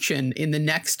distinction in the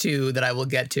next 2 that I will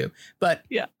get to. But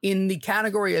in the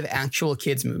category of actual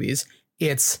kids movies,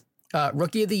 it's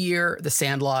Rookie of the Year, The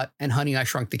Sandlot, and Honey, I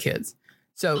Shrunk the Kids.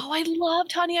 So I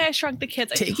loved Honey, I Shrunk the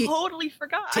Kids. I totally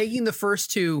forgot. Taking the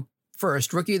first 2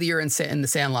 first, Rookie of the Year and The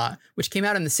Sandlot, which came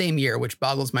out in the same year, which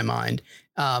boggles my mind,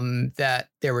 that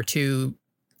there were 2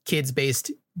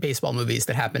 kids-based baseball movies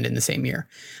that happened in the same year.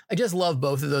 I just love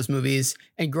both of those movies.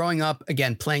 And growing up,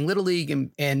 again, playing Little League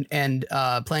and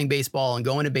playing baseball and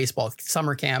going to baseball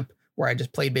summer camp where I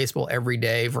just played baseball every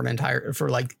day for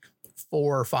like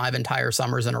 4 or 5 entire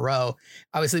summers in a row.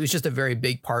 Obviously, it was just a very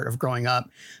big part of growing up.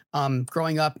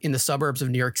 Growing up in the suburbs of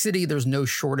New York City, there's no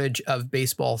shortage of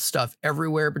baseball stuff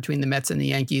everywhere between the Mets and the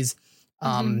Yankees,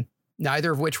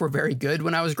 neither of which were very good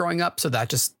when I was growing up. So that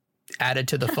just added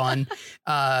to the fun.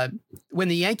 When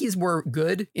the Yankees were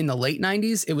good in the late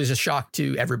 90s, it was a shock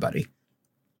to everybody.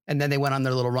 And then they went on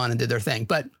their little run and did their thing.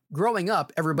 But growing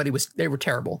up, they were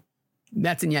terrible.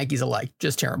 Mets and Yankees alike,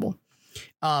 just terrible.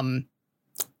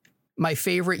 My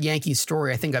favorite Yankees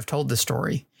story, I think I've told this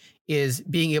story, is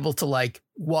being able to like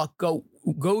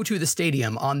go to the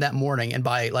stadium on that morning and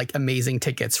buy like amazing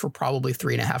tickets for probably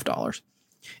 $3.50.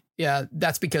 Yeah,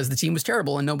 that's because the team was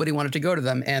terrible and nobody wanted to go to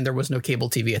them and there was no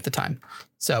cable TV at the time.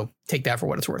 So take that for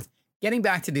what it's worth. Getting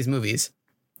back to these movies,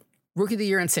 Rookie of the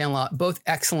Year and Sandlot, both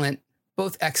excellent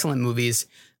movies.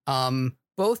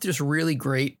 Both just really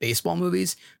great baseball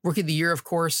movies. Rookie of the Year, of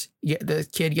course, the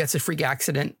kid gets a freak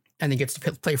accident and then gets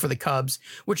to play for the Cubs,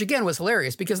 which again was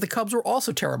hilarious because the Cubs were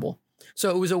also terrible. So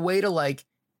it was a way to like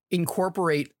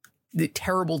incorporate the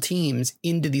terrible teams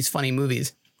into these funny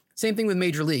movies. Same thing with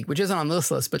Major League, which isn't on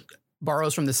this list, but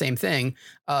borrows from the same thing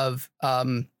of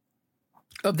the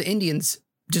Indians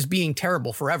just being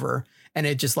terrible forever. And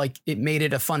it just like, it made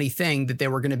it a funny thing that they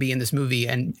were going to be in this movie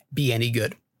and be any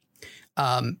good.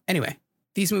 Anyway,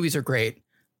 these movies are great.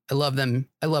 I love them.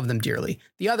 I love them dearly.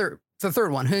 The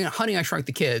third one, Honey, I Shrunk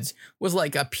the Kids, was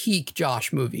like a peak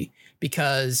Josh movie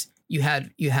because you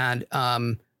had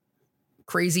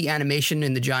crazy animation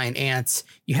in the giant ants.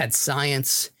 You had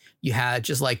science. You had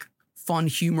just like fun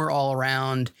humor all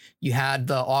around. You had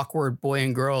the awkward boy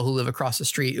and girl who live across the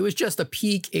street. It was just a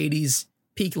peak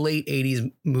late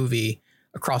 80s movie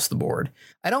across the board.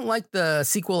 I don't like the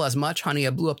sequel as much, Honey, I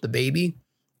Blew Up the Baby.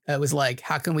 It was like,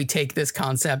 how can we take this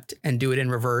concept and do it in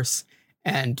reverse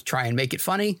and try and make it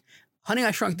funny? Honey,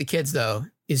 I Shrunk the Kids, though,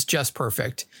 is just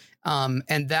perfect.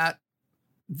 And that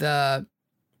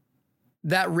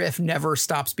riff never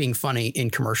stops being funny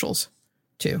in commercials,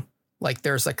 too. Like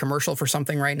there's a commercial for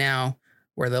something right now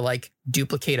where they like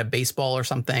duplicate a baseball or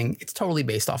something. It's totally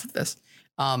based off of this.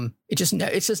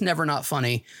 It's just never not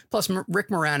funny. Plus, Rick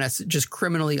Moranis just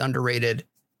criminally underrated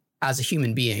as a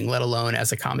human being, let alone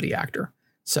as a comedy actor.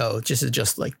 So just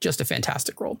a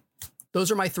fantastic role. Those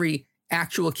are my 3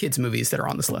 actual kids movies that are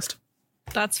on this list.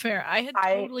 That's fair.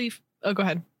 Oh, go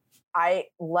ahead. I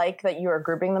like that you are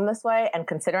grouping them this way. And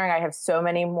considering I have so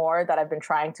many more that I've been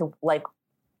trying to like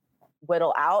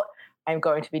whittle out, I'm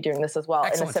going to be doing this as well.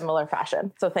 Excellent. In a similar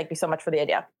fashion. So thank you so much for the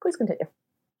idea. Please continue.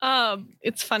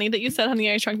 It's funny that you said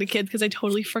Honey, I Shrunk the Kids because I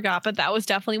totally forgot, but that was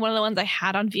definitely one of the ones I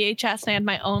had on VHS. And I had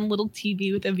my own little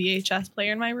TV with a VHS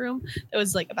player in my room. It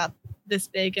was like about this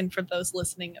big, and for those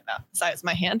listening, about the size of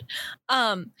my hand.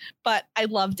 But I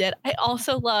loved it. I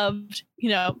also loved,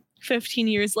 15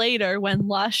 years later when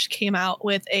Lush came out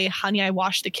with a Honey, I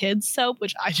Washed the Kids soap,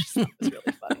 which I just thought was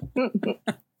really funny.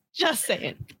 Just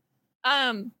saying.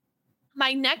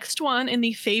 My next one in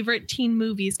the favorite teen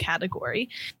movies category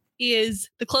is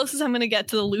the closest I'm going to get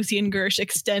to the Lucy and Gersh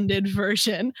extended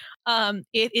version.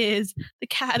 It is the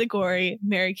category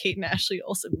Mary-Kate and Ashley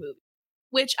Olsen movie,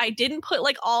 which I didn't put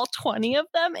like all 20 of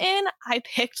them in. I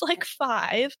picked like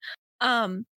 5.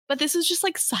 But but this is just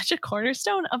like such a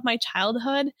cornerstone of my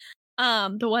childhood.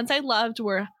 The ones I loved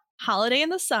were Holiday in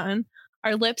the Sun,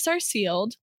 Our Lips Are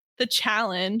Sealed, The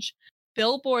Challenge,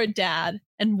 Billboard Dad,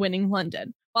 and Winning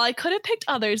London. While I could have picked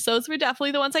others, those were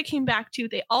definitely the ones I came back to.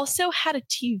 They also had a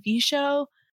TV show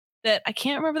that I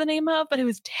can't remember the name of, but it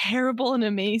was terrible and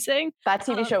amazing. That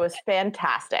TV show was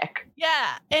fantastic.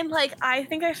 Yeah. And like, I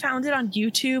think I found it on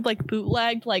YouTube, like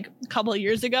bootlegged like a couple of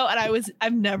years ago. And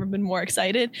I've never been more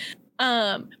excited.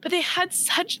 But they had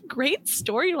such great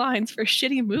storylines for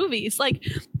shitty movies. Like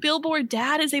Billboard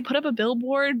Dad, is they put up a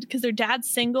billboard because their dad's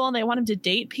single and they want him to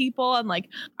date people. And like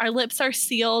Our Lips Are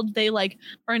Sealed, they like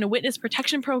are in a witness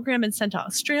protection program and sent to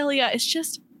Australia. It's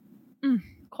just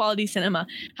quality cinema.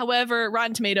 However,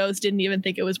 Rotten Tomatoes didn't even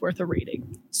think it was worth a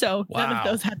rating. So none of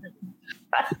those happened.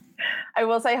 I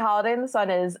will say Holiday in the Sun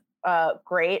is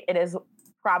great. It is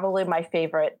probably my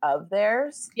favorite of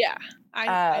theirs. Yeah,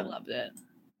 I loved it.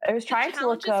 I was trying to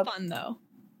look up. Fun though.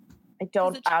 I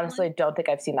honestly don't think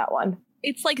I've seen that one.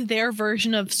 It's like their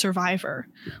version of Survivor.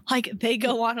 Like they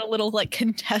go on a little like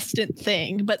contestant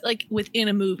thing, but like within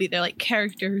a movie, they're like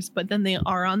characters, but then they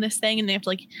are on this thing and they have to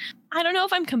like, I don't know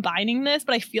if I'm combining this,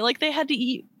 but I feel like they had to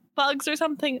eat bugs or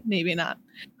something. Maybe not.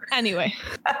 Anyway,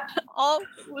 all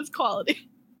was quality.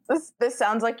 This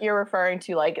sounds like you're referring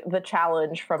to like The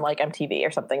Challenge from like MTV or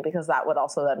something, because that would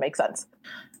also then make sense.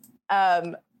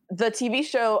 The TV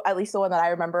show, at least the one that I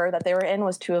remember that they were in,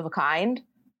 was Two of a Kind,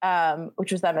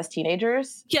 which was them as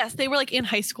teenagers. Yes, they were like in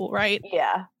high school, right?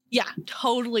 Yeah. Yeah,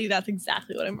 totally. That's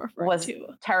exactly what I'm referring to.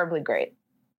 Terribly great.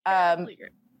 Great.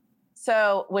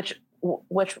 So, which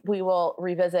we will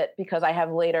revisit because I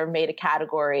have later made a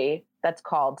category that's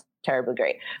called Terribly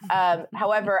Great.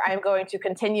 However, I'm going to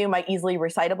continue my easily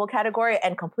recitable category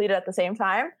and complete it at the same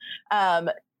time,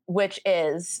 which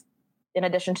is, in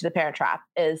addition to The Parent Trap,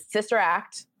 is Sister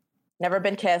Act, Never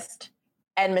Been Kissed,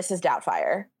 and Mrs.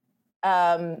 Doubtfire.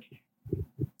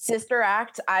 Sister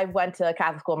Act, I went to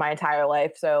Catholic school my entire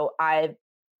life, so it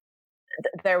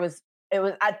was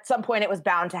at some point it was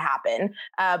bound to happen.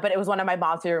 But it was one of my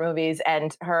mom's favorite movies,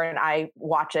 and her and I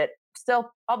watch it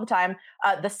still all the time.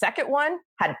 The second one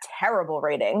had terrible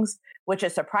ratings, which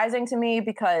is surprising to me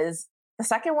because the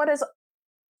second one is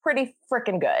pretty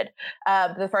freaking good.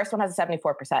 The first one has a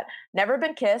 74%. Never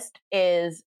Been Kissed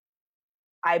is,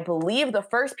 I believe, the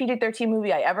first PG-13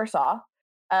 movie I ever saw.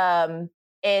 I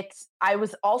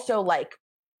was also like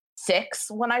 6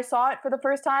 when I saw it for the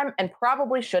first time, and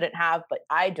probably shouldn't have, but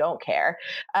I don't care.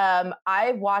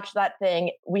 I watched that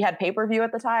thing. We had pay-per-view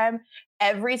at the time.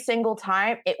 Every single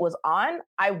time it was on,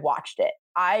 I watched it.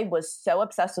 I was so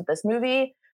obsessed with this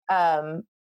movie.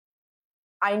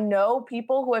 I know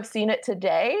people who have seen it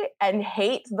today and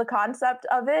hate the concept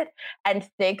of it and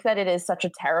think that it is such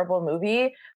a terrible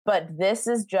movie, but this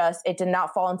is just, it did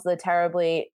not fall into the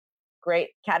terribly great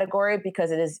category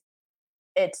because it's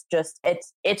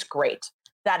great.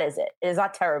 That is it. It is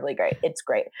not terribly great. It's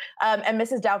great. And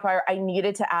Mrs. Doubtfire, I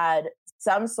needed to add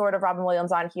some sort of Robin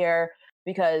Williams on here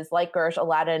because, like Gersh,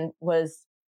 Aladdin was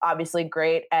obviously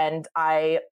great, and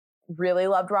I really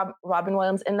loved Robin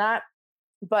Williams in that.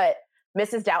 But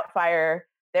Mrs. Doubtfire,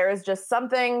 there is just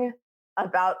something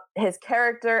about his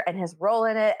character and his role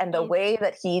in it and the way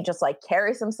that he just like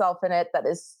carries himself in it that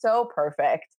is so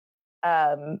perfect.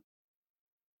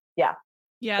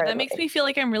 Yeah, that makes me feel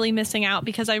like I'm really missing out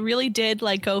because I really did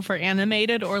like go for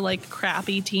animated or like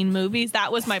crappy teen movies.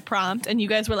 That was my prompt. And you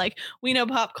guys were like, we know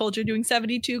pop culture doing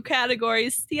 72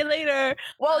 categories. See you later.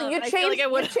 Well, you changed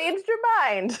your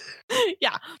mind.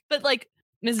 Yeah. But like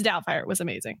Mrs. Doubtfire was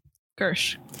amazing.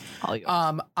 Gersh, all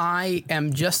yours. I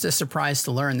am just as surprised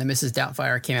to learn that Mrs.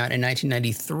 Doubtfire came out in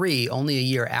 1993, only a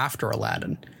year after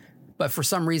Aladdin. But for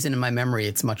some reason in my memory,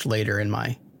 it's much later in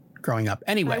my growing up.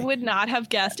 Anyway, I would not have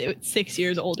guessed it was 6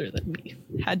 years older than me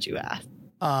had you asked.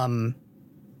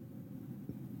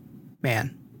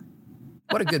 Man,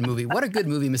 what a good movie. What a good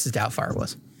movie Mrs. Doubtfire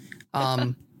was.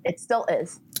 It still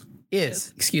is.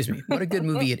 Excuse me. What a good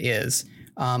movie it is.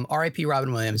 R.I.P.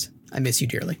 Robin Williams. I miss you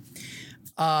dearly.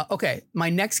 Okay,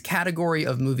 my next category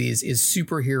of movies is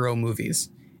superhero movies.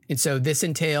 And so this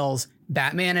entails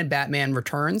Batman and Batman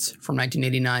Returns from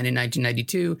 1989 and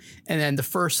 1992, and then the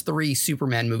first 3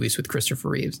 Superman movies with Christopher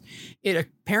Reeves.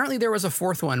 Apparently there was a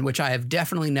 4th one, which I have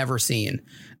definitely never seen.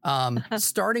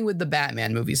 Starting with the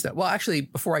Batman movies, actually,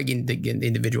 before I get into the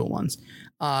individual ones,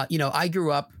 I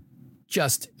grew up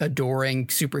just adoring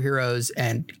superheroes,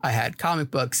 and I had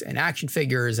comic books and action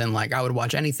figures, and like I would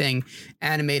watch anything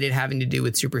animated having to do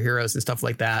with superheroes and stuff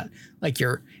like that, like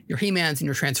your He-Mans and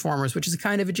your Transformers, which is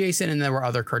kind of adjacent, and there were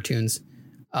other cartoons,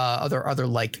 other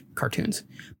like cartoons.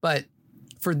 But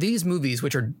for these movies,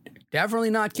 which are definitely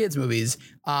not kids movies.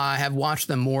 I have watched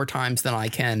them more times than I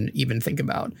can even think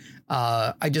about.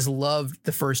 I just loved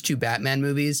the first two Batman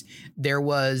movies. There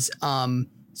was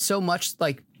so much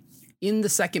like in the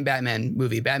second Batman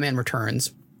movie, Batman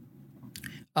Returns,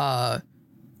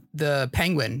 the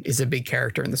Penguin is a big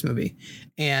character in this movie.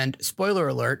 And spoiler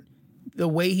alert, the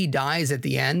way he dies at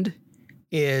the end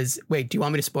is, wait, do you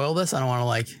want me to spoil this? I don't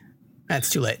want to that's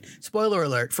too late. Spoiler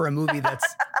alert for a movie that's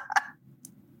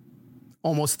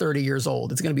almost 30 years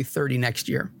old. It's going to be 30 next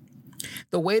year.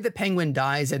 The way the Penguin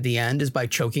dies at the end is by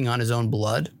choking on his own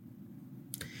blood.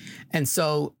 And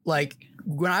so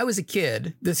when I was a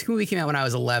kid, this movie came out when I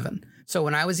was 11. So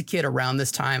when I was a kid around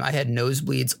this time, I had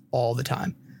nosebleeds all the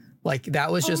time.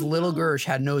 That was just little Gersh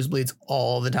had nosebleeds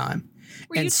all the time.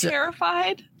 Were you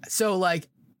terrified? So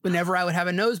whenever I would have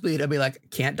a nosebleed, I'd be like,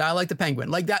 can't die like the Penguin.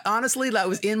 That, honestly, that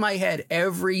was in my head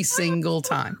every single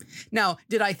time. Now,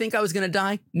 did I think I was going to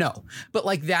die? No. But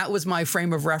that was my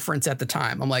frame of reference at the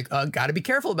time. I'm like, got to be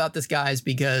careful about this, guys,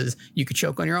 because you could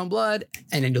choke on your own blood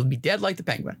and then you'll be dead like the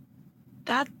Penguin.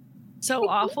 That's so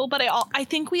awful. But I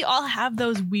think we all have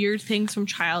those weird things from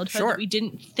childhood that we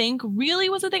didn't think really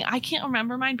was a thing. I can't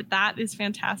remember mine, but that is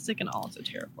fantastic and also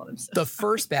terrible. The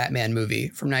first Batman movie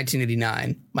from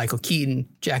 1989, Michael Keaton,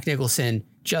 Jack Nicholson,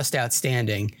 just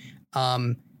outstanding.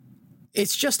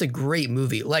 It's just a great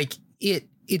movie.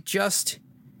 It just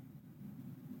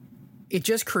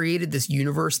created this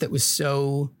universe that was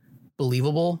so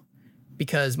believable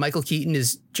because Michael Keaton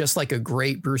is just like a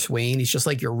great Bruce Wayne. He's just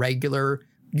like your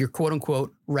quote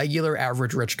unquote regular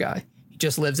average rich guy. He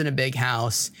just lives in a big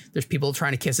house. There's people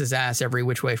trying to kiss his ass every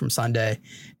which way from Sunday.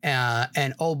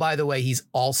 And oh, by the way, he's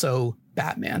also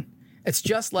Batman. It's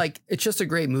just a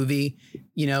great movie.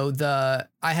 I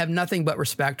have nothing but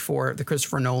respect for the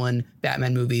Christopher Nolan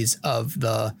Batman movies of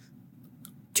the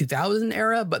 2000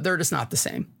 era, but they're just not the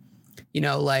same.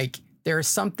 There's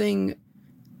something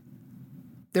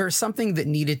that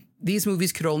needed, these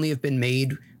movies could only have been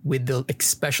made with the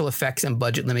special effects and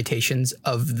budget limitations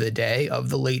of the day, of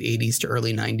the late 80s to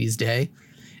early 90s day.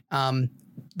 The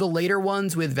later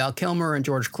ones with Val Kilmer and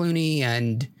George Clooney,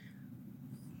 and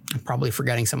I'm probably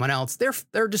forgetting someone else,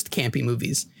 they're just campy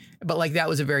movies. But that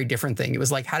was a very different thing. It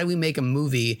was how do we make a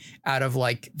movie out of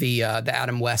the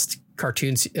Adam West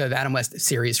cartoons, the Adam West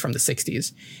series from the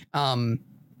 60s?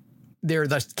 They're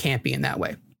just campy in that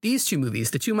way. These two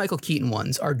movies, the two Michael Keaton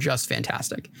ones, are just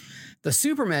fantastic. The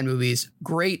Superman movies,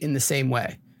 great in the same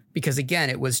way, because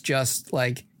again, it was just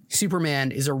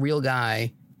Superman is a real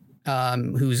guy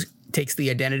who takes the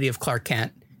identity of Clark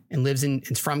Kent and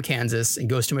is from Kansas and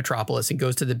goes to Metropolis and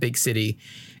goes to the big city.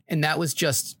 And that was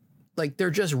just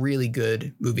they're just really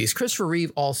good movies. Christopher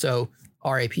Reeve also,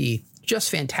 R.I.P.,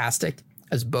 just fantastic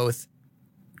as both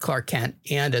Clark Kent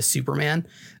and as Superman.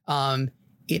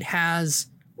 It has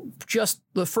just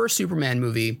the first Superman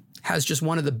movie has just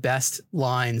one of the best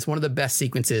lines, one of the best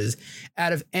sequences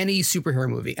out of any superhero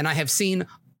movie. And I have seen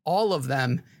all of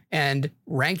them and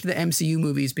ranked the MCU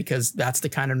movies because that's the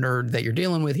kind of nerd that you're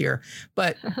dealing with here.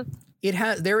 But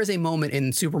there is a moment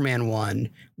in Superman 1,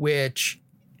 which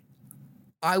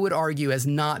I would argue has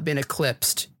not been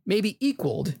eclipsed, maybe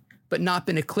equaled, but not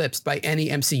been eclipsed by any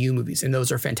MCU movies. And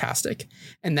those are fantastic.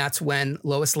 And that's when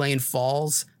Lois Lane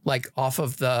falls off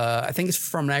of I think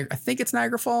it's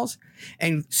Niagara Falls,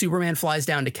 and Superman flies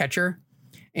down to catch her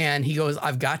and he goes,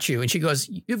 "I've got you." And she goes,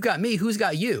 "You've got me. Who's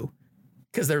got you?"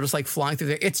 Because they're just flying through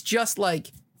there. It's just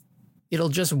it'll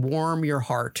just warm your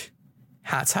heart.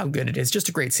 That's how good it is. Just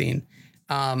a great scene.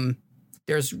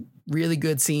 There's really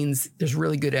good scenes. There's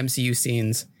really good MCU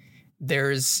scenes.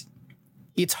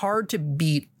 It's hard to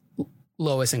beat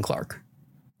Lois and Clark,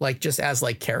 just as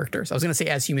characters. I was going to say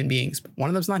as human beings, but one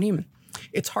of them's not human.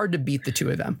 It's hard to beat the two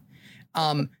of them.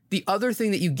 The other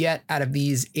thing that you get out of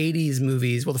these 80s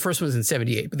movies, well, the first one was in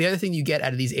 78, but the other thing you get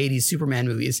out of these 80s Superman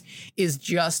movies is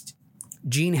just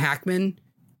Gene Hackman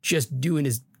just doing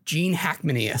his Gene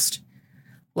Hackmaniest.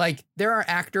 There are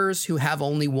actors who have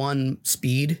only one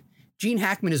speed. Gene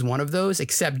Hackman is one of those,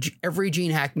 except every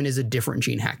Gene Hackman is a different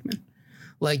Gene Hackman.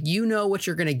 What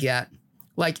you're going to get.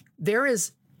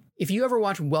 If you ever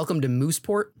watch Welcome to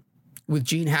Mooseport with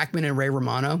Gene Hackman and Ray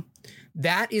Romano,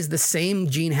 that is the same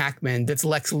Gene Hackman that's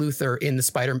Lex Luthor in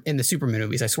the Superman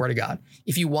movies. I swear to God.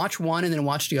 If you watch one and then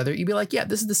watch the other, you'd be like, yeah,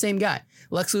 this is the same guy.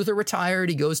 Lex Luthor retired.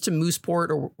 He goes to Mooseport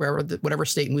or whatever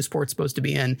state Mooseport's supposed to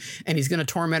be in, and he's going to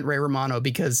torment Ray Romano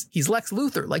because he's Lex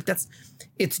Luthor.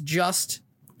 It's just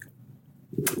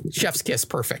chef's kiss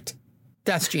perfect.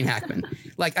 That's Gene Hackman.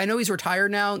 I know he's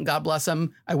retired now. God bless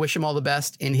him. I wish him all the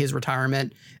best in his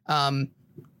retirement.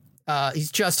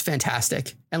 He's just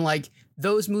fantastic. And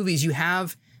those movies, you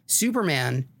have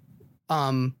Superman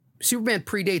Superman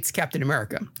predates Captain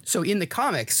America. So in the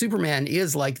comics, Superman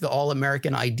is like the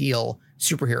all-American ideal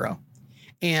superhero.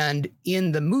 And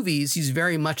in the movies, he's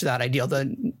very much that ideal.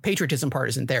 The patriotism part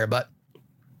isn't there, but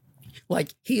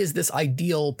like he is this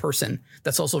ideal person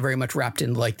that's also very much wrapped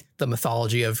in like the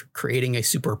mythology of creating a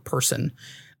super person.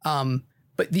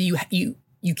 But you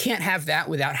can't have that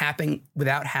without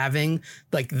having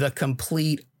like the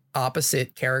complete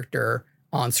opposite character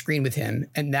on screen with him.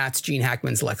 And that's Gene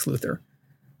Hackman's Lex Luthor.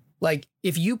 Like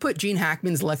if you put Gene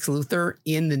Hackman's Lex Luthor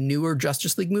in the newer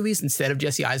Justice League movies instead of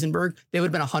Jesse Eisenberg, they would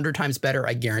have been 100 times better.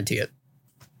 I guarantee it.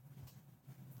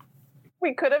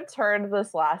 We could have turned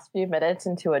this last few minutes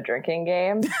into a drinking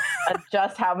game.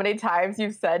 Just how many times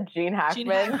you've said Gene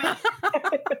Hackman.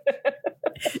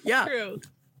 Yeah. True.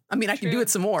 I mean, I can do it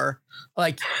some more.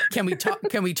 Like, can we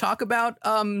talk about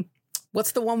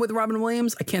what's the one with Robin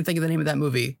Williams? I can't think of the name of that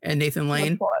movie. And Nathan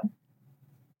Lane.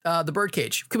 The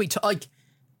Birdcage. Can we talk like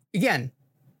again,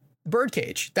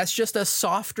 Birdcage? That's just a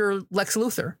softer Lex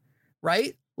Luthor,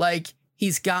 right? Like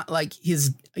he's got like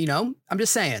his, I'm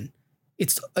just saying.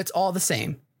 It's all the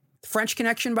same. French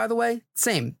Connection, by the way,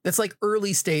 same. That's like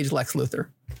early stage Lex Luthor.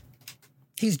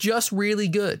 He's just really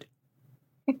good.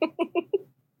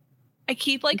 I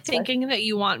keep like thinking that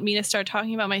you want me to start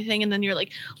talking about my thing, and then you're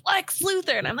like Lex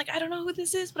Luthor, and I'm like, I don't know who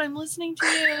this is, but I'm listening to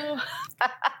you.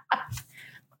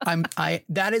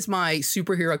 That is my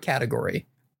superhero category.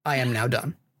 I am now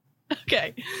done.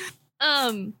 Okay.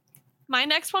 My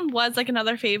next one was like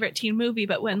another favorite teen movie,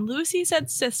 but when Lucy said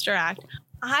Sister Act,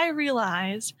 I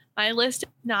realized my list did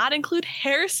not include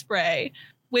Hairspray,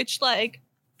 which like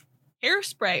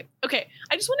Hairspray. Okay,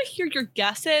 I just want to hear your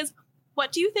guesses.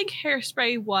 What do you think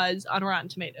Hairspray was on Rotten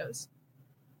Tomatoes?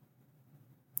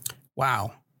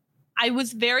 Wow. I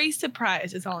was very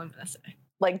surprised is all I'm going to say.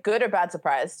 Like good or bad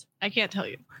surprised? I can't tell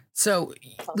you. So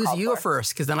Lucy, you go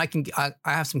first, because then I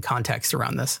have some context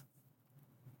around this.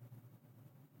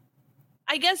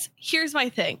 I guess here's my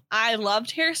thing. I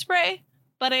loved Hairspray,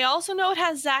 but I also know it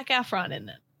has Zac Efron in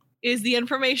it, is the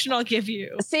information I'll give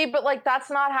you. See, but like that's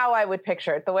not how I would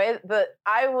picture it. The way that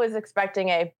I was expecting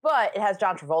but it has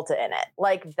John Travolta in it.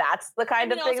 Like that's the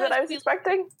kind of thing that I was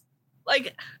expecting.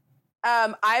 Like,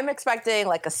 I'm expecting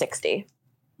like a 60.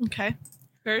 Okay.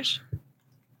 Gersh?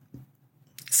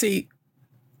 See,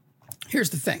 here's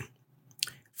the thing.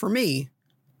 For me,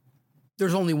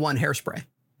 there's only one Hairspray,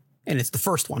 and it's the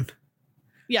first one.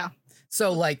 Yeah.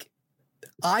 So like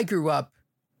I grew up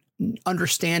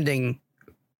understanding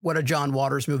what a John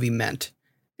Waters movie meant.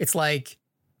 It's like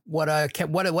what a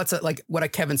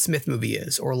Kevin Smith movie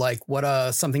is, or like what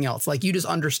a something else. Like you just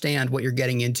understand what you're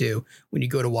getting into when you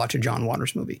go to watch a John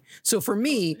Waters movie. So for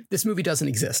me, this movie doesn't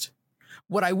exist.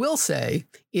 What I will say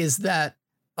is that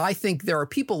I think there are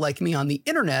people like me on the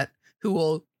internet who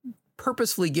will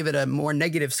purposefully give it a more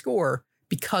negative score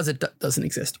because it doesn't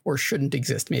exist, or shouldn't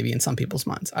exist, maybe in some people's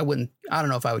minds. I don't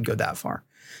know if I would go that far.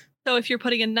 So if you're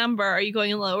putting a number, are you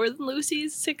going lower than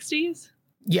Lucy's 60s?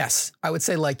 Yes, I would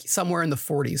say like somewhere in the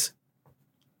 40s.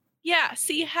 Yeah,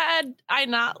 see, had I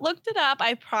not looked it up,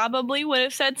 I probably would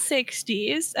have said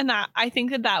 60s, and I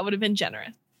think that would have been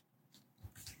generous.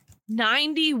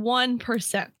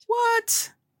 91%.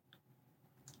 What?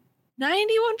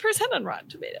 91% on Rotten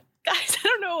Tomatoes. Guys, I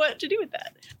don't know what to do with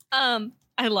that.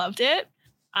 I loved it.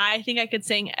 I think I could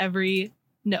sing every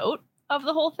note of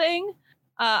the whole thing.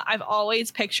 I've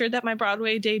always pictured that my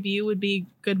Broadway debut would be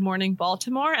Good Morning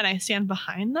Baltimore, and I stand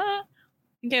behind that.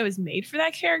 I think I was made for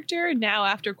that character. Now,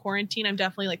 after quarantine, I'm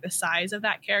definitely like the size of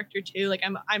that character too. Like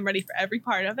I'm ready for every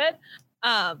part of it.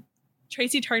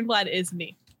 Tracy Turnblad is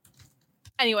me.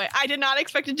 Anyway, I did not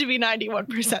expect it to be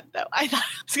 91% though. I thought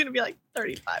it was going to be like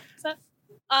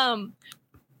 35%.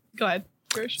 Go ahead,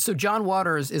 Gersh. So John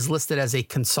Waters is listed as a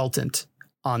consultant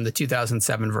on the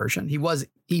 2007 version. He was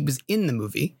in the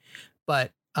movie,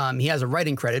 but he has a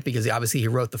writing credit because he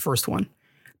wrote the first one.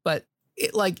 But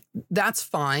that's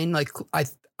fine. Like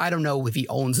I don't know if he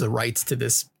owns the rights to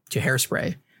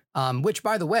Hairspray, which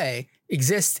by the way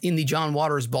exists in the John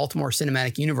Waters Baltimore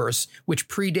Cinematic Universe, which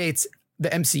predates the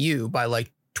MCU by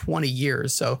like 20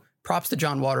 years. So props to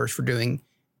John Waters for doing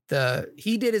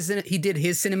he did his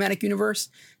cinematic universe.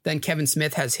 Then Kevin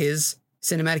Smith has his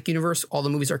cinematic universe. All the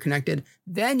movies are connected.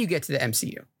 Then you get to the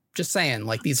MCU. Just saying,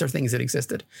 like, these are things that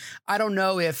existed. I don't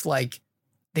know if like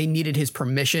they needed his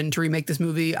permission to remake this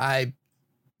movie.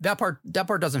 That part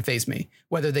doesn't faze me,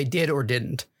 whether they did or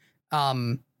didn't.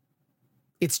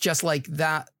 It's just like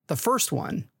that. The first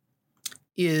one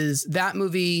is that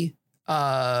movie.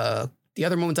 The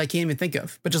other moments I can't even think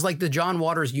of, but just like the John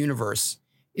Waters universe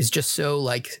is just so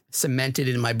like cemented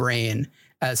in my brain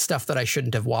as stuff that I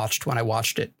shouldn't have watched when I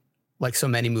watched it like so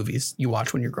many movies you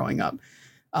watch when you're growing up.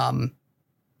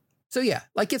 So yeah,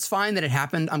 like it's fine that it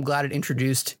happened. I'm glad it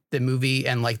introduced the movie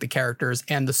and like the characters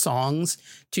and the songs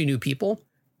to new people.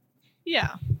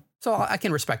 Yeah. So I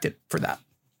can respect it for that.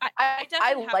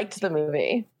 I liked the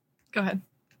movie. Go ahead.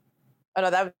 Oh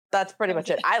no, that's pretty much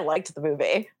it. I liked the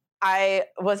movie. I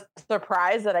was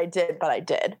surprised that I did, but I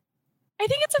did. I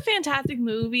think it's a fantastic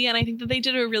movie, and I think that they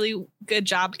did a really good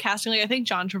job casting. Like, I think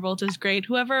John Travolta is great.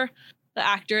 Whoever the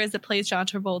actor is that plays John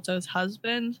Travolta's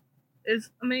husband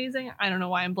is amazing. I don't know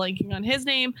why I'm blanking on his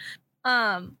name.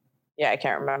 Yeah, I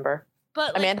can't remember.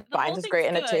 But like, Amanda Bynes is great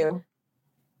in it too.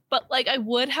 But like, I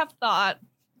would have thought,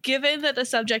 given that the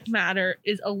subject matter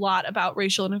is a lot about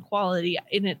racial inequality,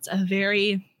 and it's a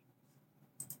very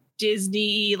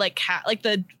Disney like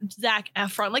the Zac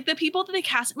Efron, like the people that they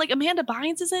cast, like Amanda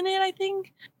Bynes is in it, I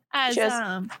think, as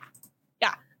yeah.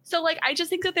 So like, I just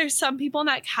think that there's some people in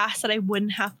that cast that I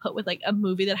wouldn't have put with like a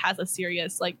movie that has a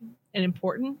serious, like an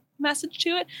important message to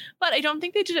it, but I don't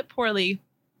think they did it poorly.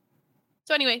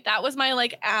 So anyway, that was my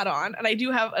like add-on, and I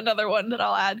do have another one that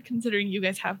I'll add, considering you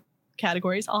guys have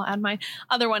categories. I'll add my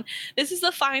other one. This is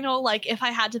the final, like, if I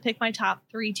had to pick my top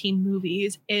 3 teen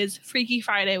movies, is Freaky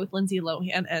Friday with Lindsay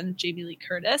Lohan and Jamie Lee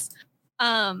Curtis.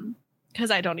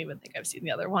 Because I don't even think I've seen the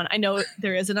other one. I know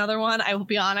there is another one, I will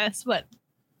be honest, but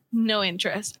no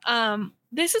interest.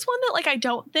 This is one that like I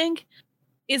don't think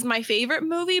is my favorite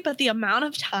movie, but the amount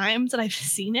of times that I've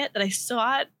seen it, that I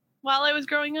saw it while I was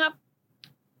growing up,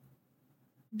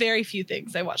 very few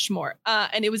things I watched more.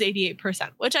 And it was 88%,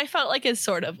 which I felt like is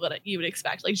sort of what you would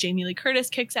expect. Like, Jamie Lee Curtis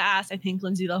kicks ass. I think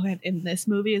Lindsay Lohan in this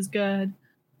movie is good.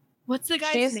 What's the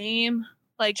guy's name?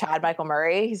 Like Chad Michael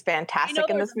Murray. He's fantastic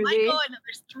in this movie. Michael, I know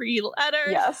there's 3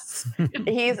 letters. Yes.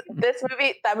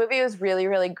 That movie was really,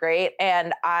 really great.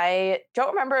 And I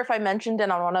don't remember if I mentioned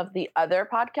it on one of the other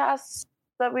podcasts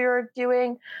that we were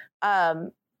doing.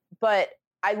 But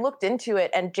I looked into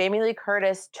it, and Jamie Lee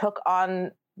Curtis took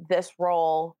on this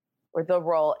role, or the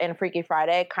role, in Freaky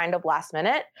Friday kind of last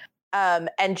minute.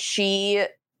 And she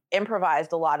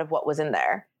improvised a lot of what was in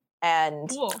there. And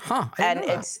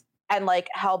and like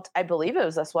helped, I believe it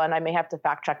was this one. I may have to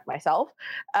fact check myself.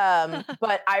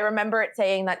 But I remember it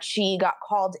saying that she got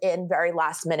called in very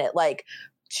last minute, like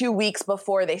 2 weeks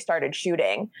before they started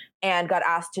shooting, and got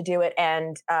asked to do it,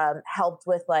 and helped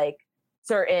with like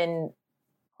certain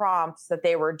prompts that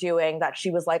they were doing, that she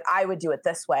was like, I would do it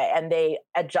this way, and they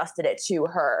adjusted it to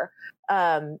her.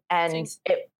 And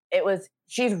it was,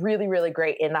 she's really, really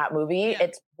great in that movie. Yeah.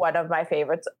 It's one of my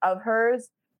favorites of hers.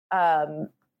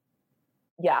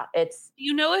 Yeah, it's,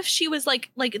 you know, if she was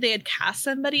like they had cast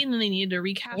somebody and then they needed to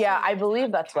recast. Yeah, I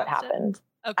believe that's what happened.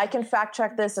 Okay. I can fact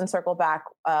check this and circle back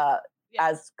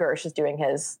as Gersh is doing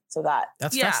his. So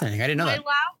that's fascinating. I didn't know that. My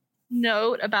last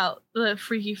note about the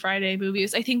Freaky Friday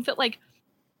movies, I think that like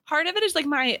part of it is like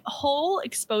my whole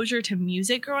exposure to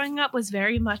music growing up was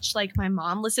very much like my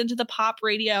mom listened to the pop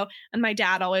radio, and my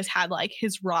dad always had like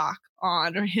his rock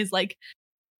on, or his like,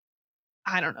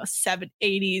 I don't know,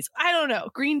 80s. I don't know.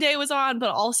 Green Day was on,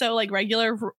 but also like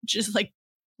regular, just like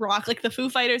rock, like the Foo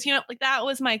Fighters, you know, like that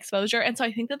was my exposure. And so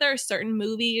I think that there are certain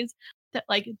movies that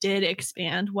like did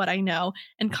expand what I know,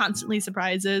 and constantly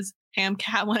surprises Pam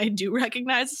Cat when I do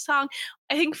recognize a song.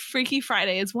 I think Freaky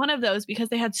Friday is one of those, because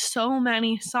they had so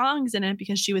many songs in it,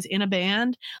 because she was in a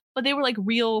band, but they were like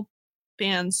real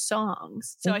band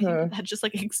songs. So I think that just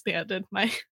like expanded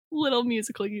my little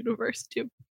musical universe too.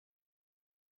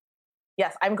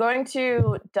 Yes, I'm going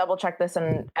to double check this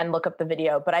and look up the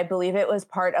video, but I believe it was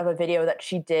part of a video that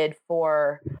she did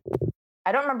for,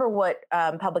 I don't remember what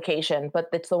publication, but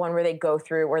it's the one where they go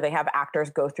through, where they have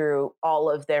actors go through all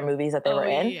of their movies that they were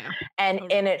in. Yeah. And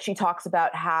totally. In it, she talks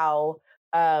about how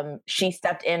she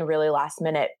stepped in really last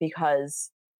minute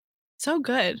because so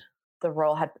good. The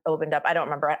role had opened up. I don't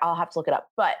remember it. I'll have to look it up.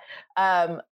 But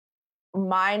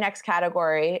my next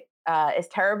category is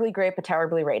terribly great, but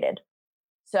terribly rated.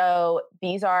 So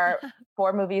these are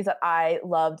 4 movies that I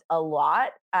loved a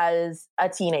lot as a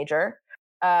teenager.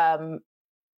 So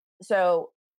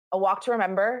A Walk to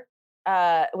Remember,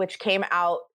 which came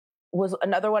out, was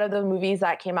another one of the movies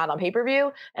that came out on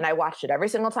pay-per-view. And I watched it every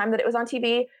single time that it was on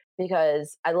TV,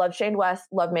 because I love Shane West,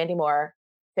 love Mandy Moore,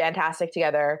 fantastic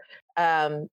together.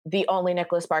 The only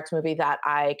Nicholas Sparks movie that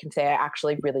I can say I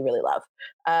actually really, really love.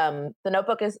 The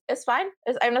Notebook is fine.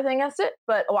 I have nothing against it,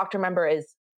 but A Walk to Remember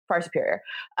is far superior.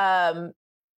 Don't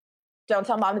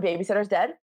Tell Mom the Babysitter's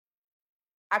Dead.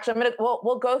 Actually,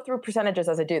 we'll go through percentages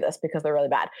as I do this, because they're really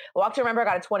bad. A Walk to Remember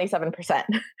got a 27%.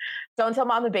 Don't Tell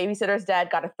Mom the Babysitter's Dead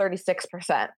got a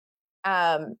 36%.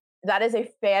 that is a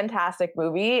fantastic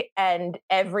movie, and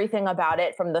everything about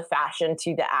it, from the fashion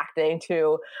to the acting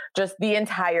to just the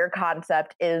entire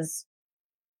concept is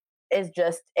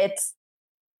just, it's,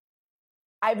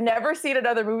 I've never seen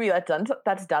another movie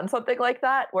that's done something like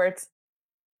that, where it's,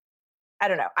 I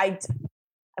don't know.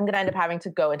 I'm going to end up having to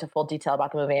go into full detail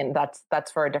about the movie, and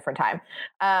that's for a different time.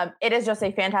 It is just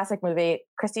a fantastic movie.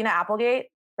 Christina Applegate,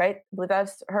 right? I believe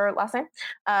that's her last name,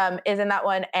 is in that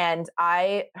one. And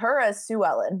her as Sue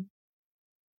Ellen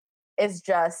is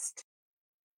just,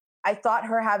 I thought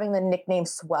her having the nickname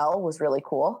Swell was really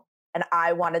cool. And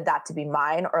I wanted that to be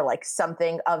mine, or like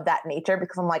something of that nature,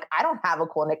 because I'm like, I don't have a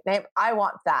cool nickname. I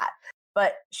want that.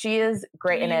 But she is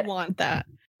great in it. Want that?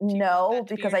 No,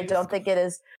 because I don't think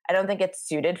it's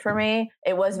suited for me.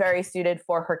 It was very suited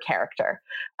for her character.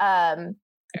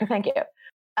 Thank you.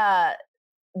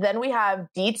 Then we have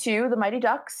D2, The Mighty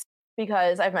Ducks,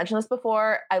 because I've mentioned this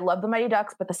before. I love The Mighty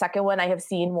Ducks, but the second one I have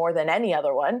seen more than any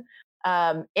other one.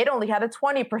 It only had a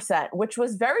 20%, which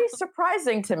was very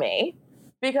surprising to me,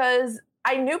 because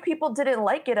I knew people didn't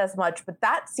like it as much, but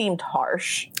that seemed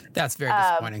harsh. That's very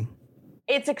disappointing.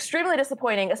 It's extremely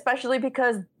disappointing, especially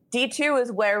because D2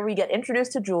 is where we get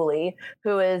introduced to Julie,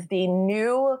 who is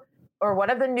one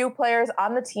of the new players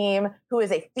on the team, who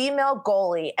is a female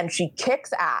goalie, and she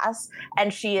kicks ass.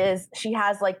 And she has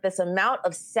like this amount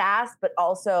of sass, but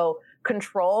also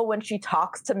control when she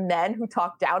talks to men who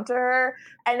talk down to her.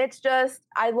 And it's just,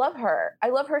 I love her. I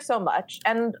love her so much.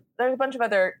 And there's a bunch of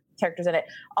other characters in it.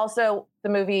 Also, the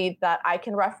movie that I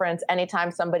can reference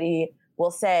anytime somebody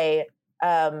will say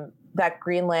that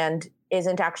Greenland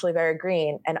isn't actually very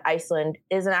green and Iceland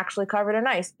isn't actually covered in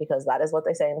ice, because that is what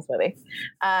they say in this movie.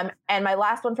 And my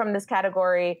last one from this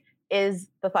category is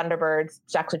The Thunderbirds.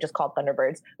 It's actually just called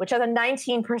Thunderbirds, which has a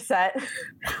 19%, which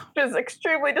is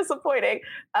extremely disappointing.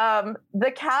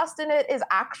 The cast in it is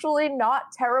actually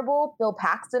not terrible. Bill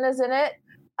Paxton is in it.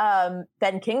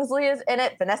 Ben Kingsley is in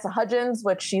it. Vanessa Hudgens,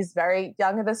 which she's very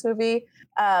young in this movie.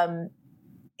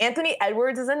 Anthony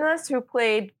Edwards is in this, who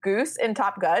played Goose in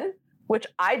Top Gun, which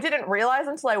I didn't realize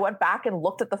until I went back and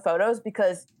looked at the photos,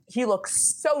 because he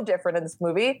looks so different in this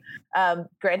movie.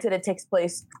 Granted, it takes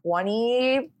place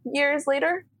 20 years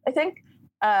later, I think.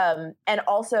 And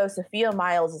also Sophia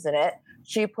Myles is in it.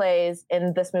 She plays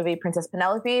in this movie Princess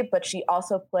Penelope, but she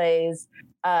also plays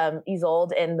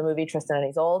Isolde in the movie Tristan and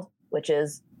Isolde, which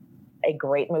is a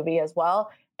great movie as well.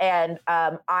 And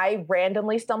I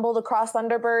randomly stumbled across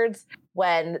Thunderbirds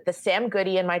when the Sam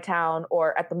Goody in my town,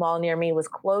 or at the mall near me, was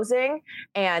closing.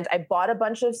 And I bought a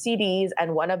bunch of CDs,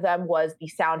 and one of them was the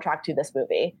soundtrack to this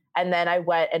movie. And then I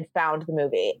went and found the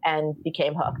movie and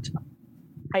became hooked.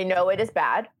 I know it is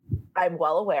bad. I'm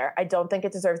well aware. I don't think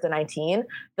it deserves the 19.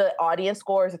 The audience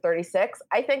score is a 36.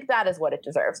 I think that is what it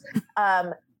deserves.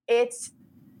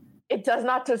 It does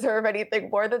not deserve anything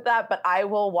more than that, but I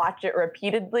will watch it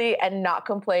repeatedly and not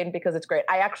complain, because it's great.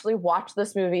 I actually watched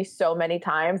this movie so many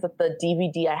times that the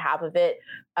DVD I have of it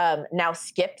now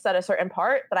skips at a certain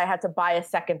part, but I had to buy a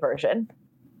second version.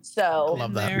 So I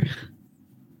love that.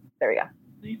 There we go.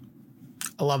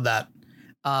 I love that.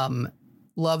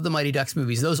 Love the Mighty Ducks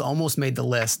movies. Those almost made the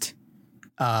list.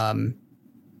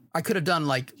 we could have done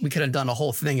a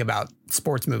whole thing about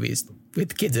sports movies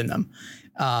with kids in them.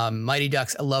 Mighty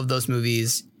Ducks, I love those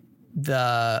movies.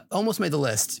 Almost made the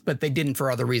list, but they didn't for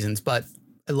other reasons. But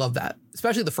I love that,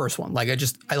 especially the first one. I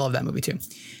love that movie too.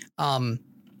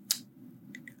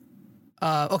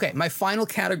 Okay, my final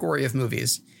category of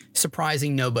movies,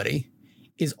 surprising nobody,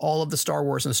 is all of the Star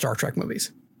Wars and Star Trek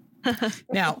movies.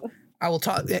 Now, I will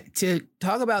talk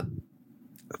about.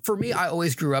 For me, I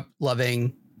always grew up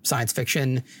loving science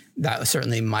fiction. That was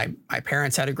certainly my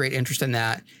parents had a great interest in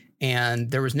that,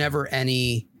 and there was never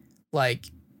any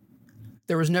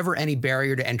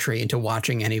barrier to entry into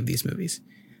watching any of these movies.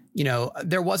 You know,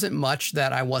 there wasn't much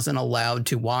that I wasn't allowed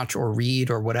to watch or read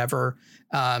or whatever.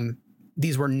 There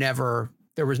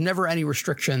was never any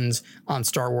restrictions on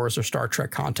Star Wars or Star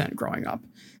Trek content growing up.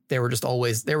 They were just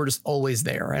always there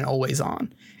and always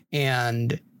on.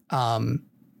 And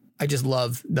I just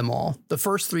love them all. The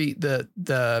first three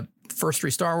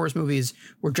Star Wars movies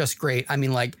were just great. I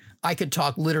mean, I could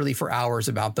talk literally for hours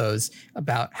about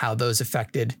how those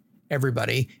affected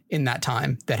everybody in that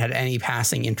time that had any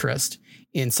passing interest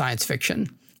in science fiction.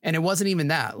 And it wasn't even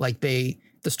that.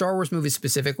 The Star Wars movies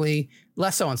specifically,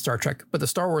 less so on Star Trek, but the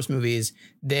Star Wars movies,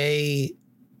 they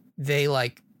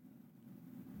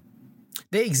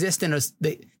exist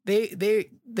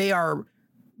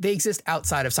they exist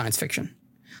outside of science fiction.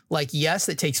 Yes,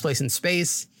 it takes place in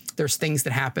space. There's things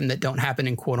that happen that don't happen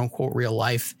in quote unquote real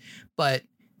life, but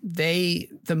the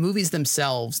movies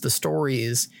themselves, the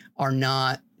stories are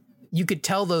not you could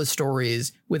tell those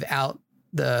stories without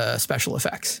the special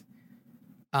effects.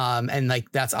 And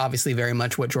like, that's obviously very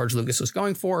much what George Lucas was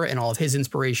going for, and all of his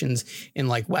inspirations in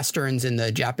like Westerns and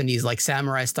the Japanese, like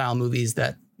samurai style movies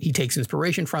that he takes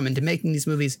inspiration from into making these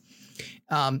movies.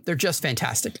 They're just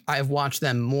fantastic. I've watched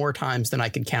them more times than I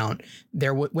can count.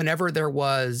 Whenever there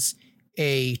was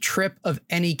a trip of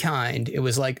any kind, it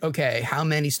was like, okay, how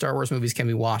many Star Wars movies can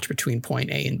we watch between point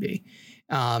A and B?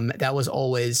 That was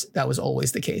always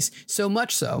the case. So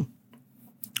much so,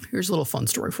 here's a little fun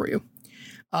story for you.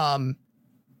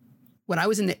 When I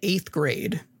was in the 8th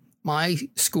grade, my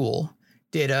school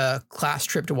did a class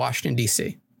trip to Washington,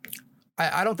 D.C.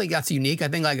 I don't think that's unique. I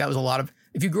think like that was a lot of,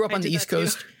 if you grew up on the East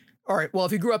Coast, all right, well,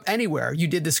 if you grew up anywhere, you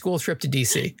did the school trip to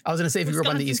D.C. I was going to say if you grew up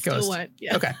on the East Coast.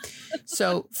 Yeah. Okay.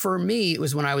 So for me, it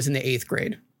was when I was in the 8th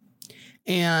grade.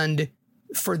 And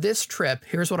for this trip,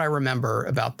 here's what I remember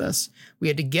about this. We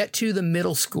had to get to the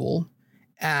middle school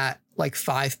at like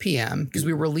 5 p.m. because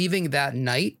we were leaving that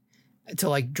night to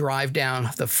like drive down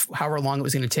however long it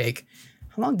was going to take.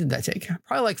 How long did that take?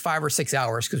 Probably like 5 or 6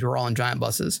 hours because we were all in giant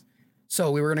buses.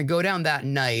 So we were going to go down that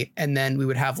night, and then we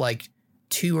would have like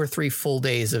 2 or 3 full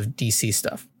days of DC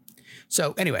stuff.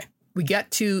 So anyway, we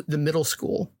get to the middle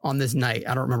school on this night.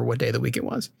 I don't remember what day of the week it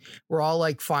was. We're all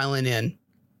like filing in.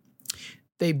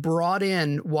 They brought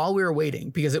in, while we were waiting,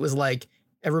 because it was like,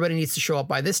 everybody needs to show up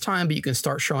by this time, but you can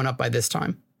start showing up by this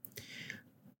time.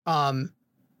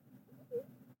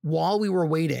 While we were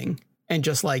waiting and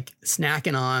just like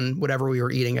snacking on whatever we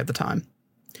were eating at the time,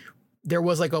 there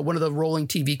was like one of the rolling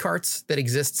TV carts that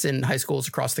exists in high schools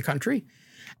across the country.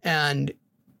 And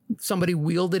somebody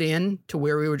wheeled it in to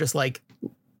where we were just like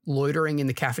loitering in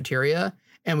the cafeteria,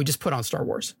 and we just put on Star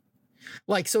Wars.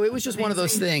 Like, so it was just one of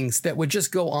those things that would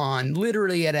just go on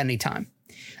literally at any time.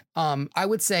 I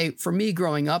would say for me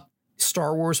growing up,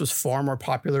 Star Wars was far more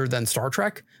popular than Star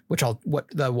Trek, which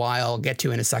I'll get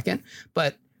to in a second.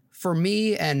 But for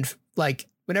me, and like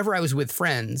whenever I was with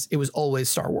friends, it was always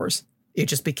Star Wars. It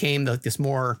just became this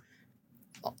more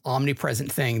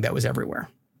omnipresent thing that was everywhere.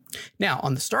 Now,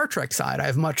 on the Star Trek side, I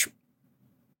have much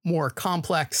more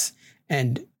complex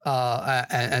and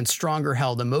stronger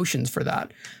held emotions for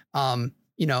that.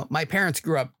 My parents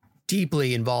grew up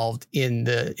deeply involved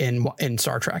in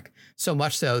Star Trek, so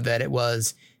much so that it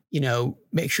was,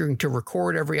 make sure to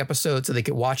record every episode so they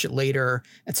could watch it later.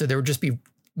 And so there would just be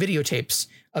videotapes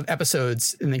of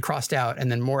episodes and then crossed out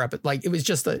and then more. Like it was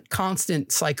just a constant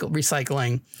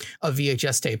recycling of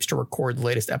VHS tapes to record the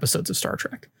latest episodes of Star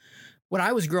Trek. When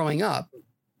I was growing up,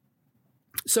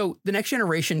 so The Next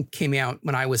Generation came out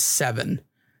when I was 7.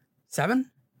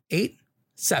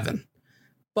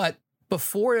 But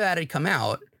before that had come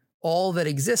out, all that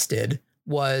existed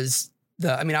was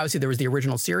obviously there was the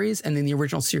original series and then the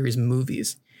original series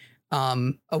movies,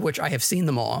 of which I have seen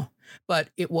them all. But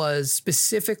it was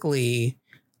specifically,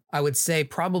 I would say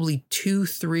probably 2,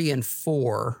 3, and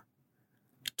 4.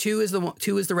 2 is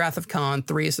the Wrath of Khan.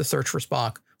 3 is the Search for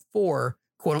Spock. 4,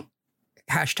 quote,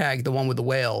 hashtag the one with the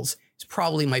whales, is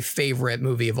probably my favorite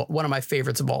movie one of my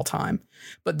favorites of all time.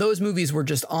 But those movies were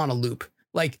just on a loop.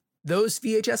 Like those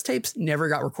VHS tapes never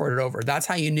got recorded over. That's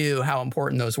how you knew how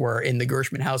important those were in the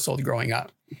Gershman household growing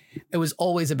up. It was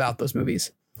always about those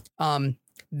movies.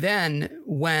 Then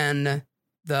when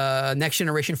the Next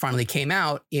Generation finally came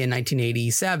out in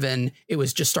 1987, it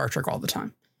was just Star Trek all the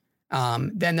time.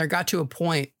 Then there got to a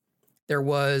point, there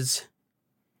was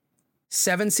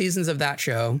 7 seasons of that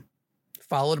show,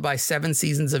 followed by 7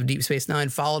 seasons of Deep Space Nine,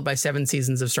 followed by 7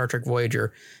 seasons of Star Trek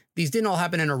Voyager. These didn't all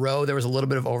happen in a row. There was a little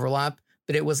bit of overlap,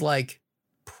 but it was like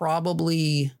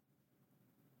probably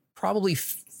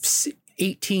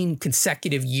 18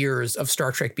 consecutive years of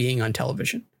Star Trek being on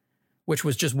television, which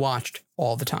was just watched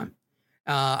all the time.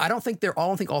 I don't think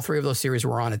all 3 of those series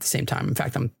were on at the same time. In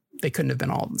fact, they couldn't have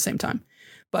been all at the same time.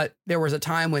 But there was a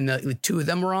time when the 2 of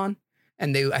them were on,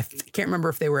 and I can't remember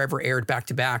if they were ever aired back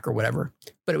to back or whatever,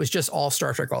 but it was just all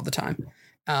Star Trek all the time.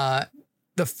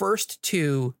 The first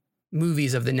 2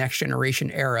 movies of the Next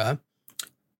Generation era,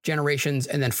 Generations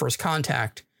and then First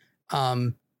Contact,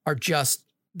 are just,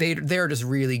 they're just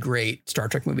really great Star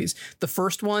Trek movies. The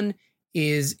first one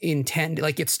is intended,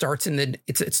 like it starts in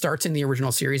the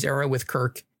original series era with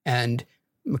Kirk and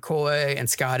McCoy and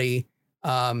Scotty.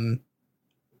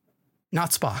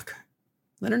 Not Spock.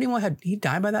 Leonard Nimoy, had he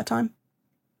died by that time?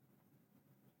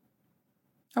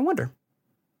 I wonder.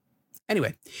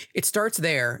 Anyway, it starts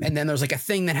there, and then there's like a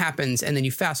thing that happens, and then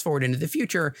you fast forward into the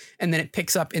future, and then it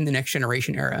picks up in the Next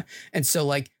Generation era. And so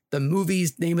like the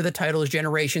movie's name of the title is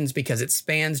Generations because it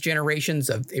spans generations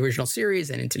of the original series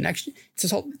and into next.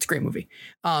 It's a great movie.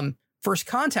 First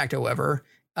Contact, however,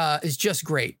 is just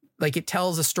great. like it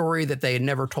tells a story that they had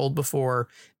never told before.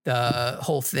 The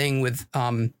whole thing with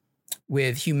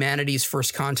humanity's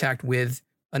first contact with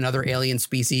another alien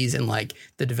species and like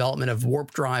the development of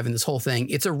warp drive and this whole thing.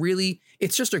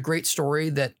 It's just a great story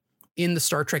that in the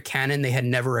Star Trek canon they had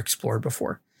never explored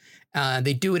before.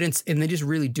 They do it and they just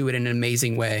really do it in an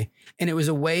amazing way. And it was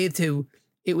a way to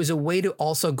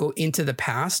also go into the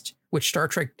past, which Star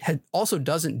Trek also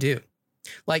doesn't do.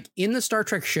 Like in the Star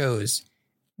Trek shows,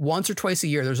 once or twice a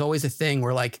year, there's always a thing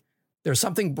where like there's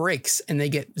something breaks and they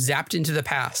get zapped into the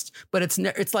past. But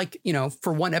it's like, you know,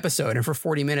 for one episode and for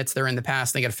 40 minutes, they're in the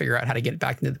past. And they got to figure out how to get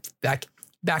back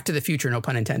to the future. No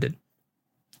pun intended.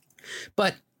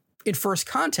 But in First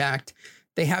Contact,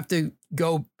 they have to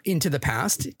go into the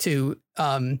past to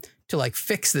like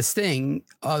fix this thing.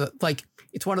 Like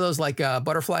it's one of those like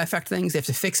butterfly effect things. They have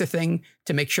to fix a thing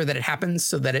to make sure that it happens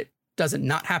so that it doesn't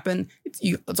not happen. It's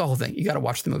a whole thing. You got to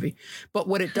watch the movie. But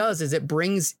what it does is it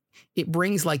brings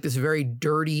like this very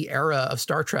dirty era of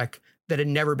Star Trek that had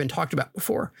never been talked about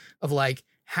before, of like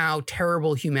how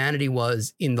terrible humanity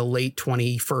was in the late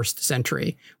 21st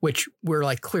century, which we're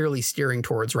like clearly steering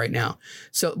towards right now.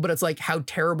 So, but it's like how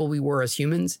terrible we were as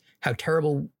humans, how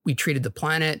terrible we treated the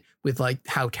planet, with like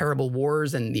how terrible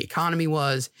wars and the economy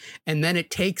was. And then it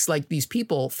takes like these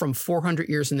people from 400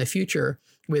 years in the future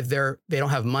with they don't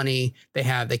have money. They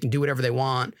can do whatever they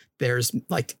want. There's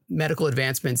like medical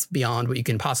advancements beyond what you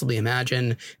can possibly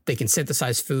imagine. They can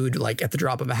synthesize food like at the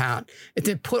drop of a hat. And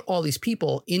to put all these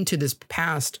people into this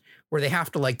past where they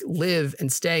have to like live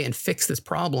and stay and fix this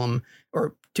problem,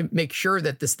 or to make sure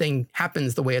that this thing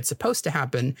happens the way it's supposed to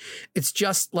happen. It's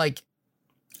just like,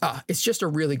 it's just a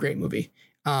really great movie.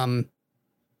 And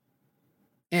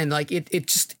like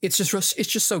it's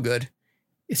just so good.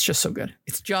 It's just so good.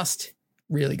 It's just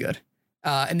really good.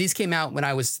 And these came out when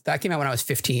I was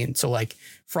 15. So like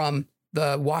from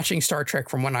the watching Star Trek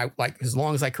from when I like as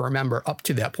long as I can remember up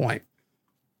to that point,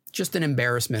 just an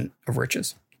embarrassment of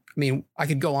riches. I mean, I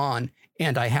could go on,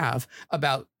 and I have,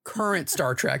 about current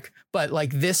Star Trek, but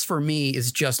like this for me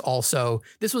is just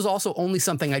this was also only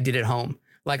something I did at home.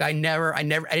 Like I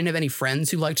didn't have any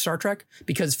friends who liked Star Trek,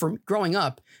 because from growing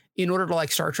up, in order to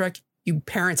like Star Trek,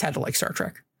 parents had to like Star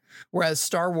Trek. Whereas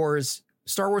Star Wars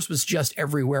was just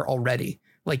everywhere already.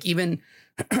 Like even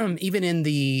in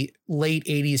the late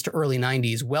 80s to early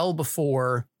 90s, well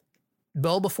before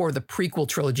the prequel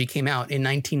trilogy came out in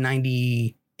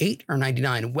 1998 or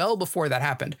 99, well before that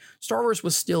happened, Star Wars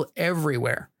was still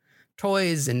everywhere.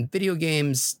 Toys and video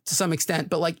games to some extent,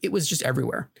 but like it was just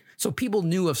everywhere. So people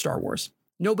knew of Star Wars.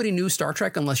 Nobody knew Star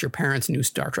Trek unless your parents knew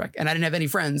Star Trek. And I didn't have any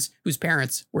friends whose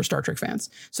parents were Star Trek fans.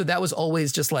 So that was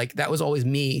always just like, that was always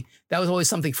me. That was always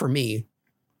something for me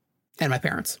and my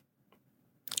parents.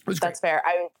 It was great. That's fair.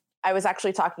 I was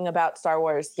actually talking about Star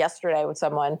Wars yesterday with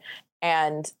someone,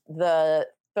 and the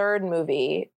third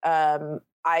movie,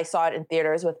 I saw it in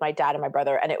theaters with my dad and my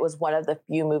brother. And it was one of the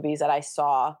few movies that I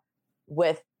saw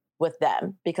with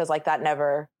them, because like that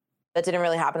didn't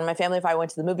really happen in my family. If I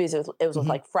went to the movies, it was with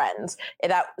like friends.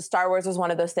 That Star Wars was one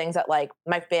of those things that like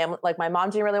my family, like my mom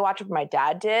didn't really watch it, but my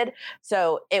dad did.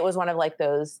 So it was one of like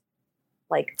those,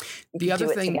 like the other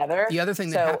thing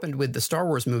that happened with the Star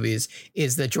Wars movies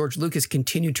is that George Lucas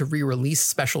continued to re-release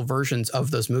special versions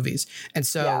of those movies. And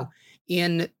so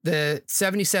in the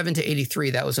 77 to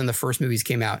 83, that was when the first movies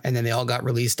came out, and then they all got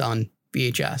released on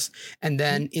VHS. And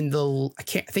then in I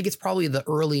think it's probably the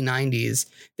early 90s,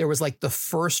 there was like the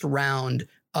first round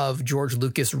of George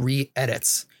Lucas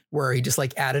re-edits where he just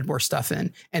like added more stuff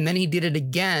in. And then he did it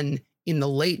again in the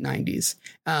late 90s.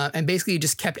 And basically he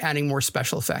just kept adding more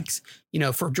special effects. You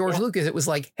know, for George Lucas, it was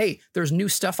like, hey, there's new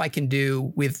stuff I can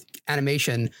do with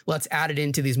animation. Let's add it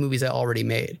into these movies I already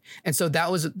made. And so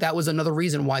that was another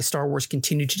reason why Star Wars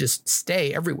continued to just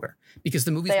stay everywhere, because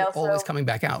the movies were always coming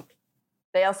back out.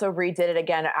 They also redid it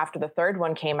again after the third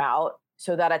one came out,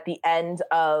 so that at the end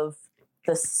of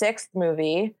the sixth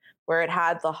movie, where it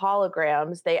had the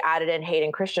holograms, they added in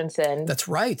Hayden Christensen. That's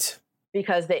right.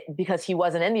 Because he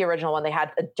wasn't in the original one, they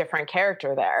had a different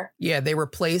character there. Yeah, they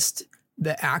replaced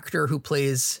the actor who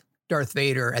plays Darth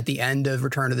Vader at the end of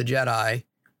Return of the Jedi.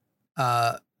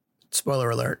 Spoiler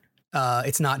alert.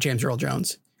 It's not James Earl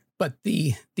Jones, but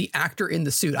the actor in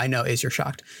the suit, I know, Ace, you're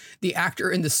shocked. The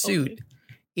actor in the suit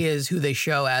is who they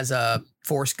show as a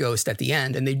Force ghost at the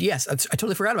end. And I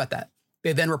totally forgot about that.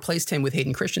 They then replaced him with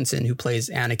Hayden Christensen, who plays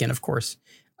Anakin, of course,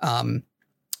 in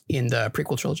the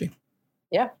prequel trilogy.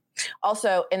 Yeah.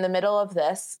 Also, in the middle of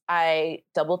this, I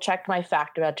double checked my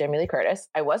fact about Jamie Lee Curtis.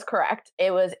 I was correct.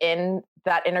 It was in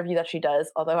that interview that she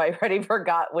does, although I already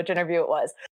forgot which interview it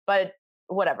was. But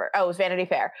whatever. Oh, it was Vanity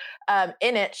Fair.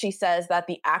 In it, she says that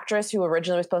the actress who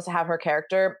originally was supposed to have her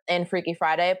character in Freaky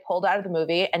Friday pulled out of the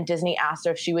movie, and Disney asked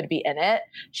her if she would be in it.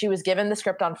 She was given the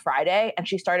script on Friday, and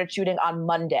she started shooting on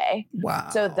Monday. Wow.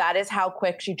 So that is how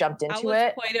quick she jumped into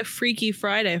it. Quite a Freaky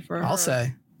Friday for her. I'll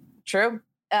say. True.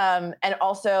 And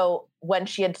also, when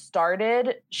she had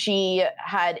started, she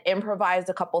had improvised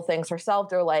a couple things herself.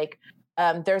 They're like,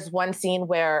 there's one scene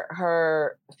where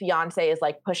her fiance is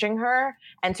like pushing her.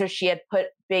 And so she had put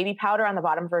baby powder on the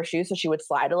bottom of her shoe so she would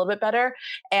slide a little bit better.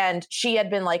 And she had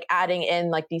been like adding in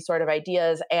like these sort of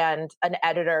ideas, and an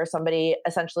editor or somebody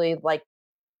essentially like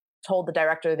told the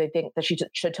director they think that she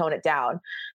should tone it down.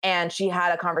 And she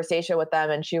had a conversation with them,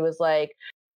 and she was like,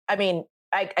 I mean,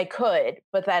 I could,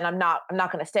 but then I'm not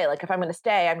going to stay. Like, if I'm going to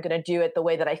stay, I'm going to do it the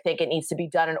way that I think it needs to be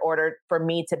done in order for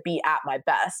me to be at my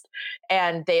best.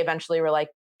 And they eventually were like,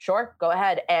 sure, go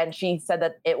ahead. And she said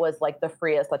that it was like the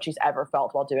freest that she's ever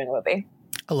felt while doing a movie.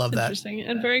 I love that. Interesting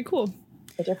and very cool.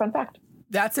 It's your fun fact.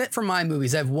 That's it for my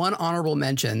movies. I have one honorable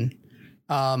mention,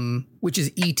 which is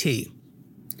E.T.,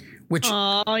 which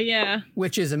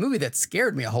is a movie that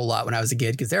scared me a whole lot when I was a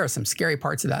kid, because there are some scary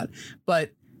parts of that.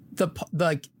 But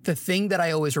the thing that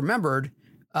I always remembered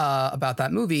about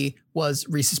that movie was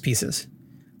Reese's Pieces.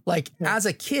 Like, as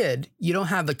a kid, you don't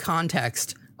have the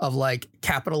context of like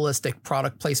capitalistic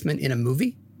product placement in a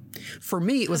movie. For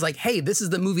me, it was like, hey, this is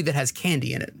the movie that has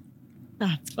candy in it.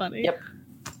 That's funny. Yep.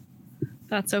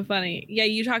 That's so funny. Yeah,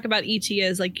 you talk about E.T.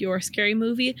 as like your scary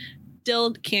movie.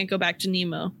 Still can't go back to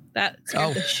Nemo. That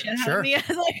scared the shit out of me as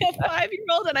like a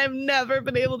 5-year-old, and I've never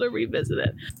been able to revisit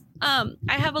it. I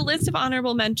have a list of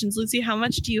honorable mentions. Lucy, how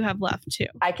much do you have left too?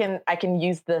 I can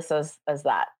use this as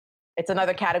that. It's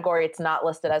another category. It's not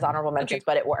listed as honorable mentions,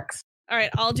 but it works. All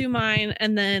right, I'll do mine,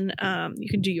 and then you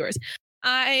can do yours.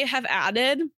 I have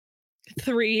added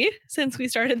 3 since we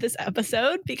started this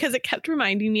episode because it kept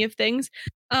reminding me of things.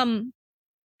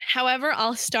 However,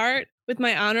 I'll start with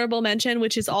my honorable mention,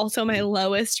 which is also my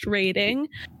lowest rating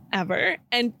ever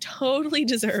and totally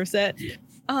deserves it.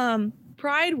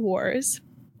 Bride Wars,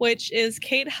 which is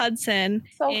Kate Hudson.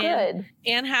 So and good.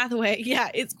 Anne Hathaway. Yeah,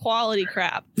 it's quality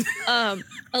crap.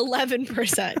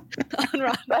 11% on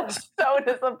Rotten. That's so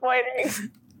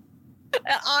disappointing.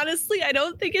 Honestly, I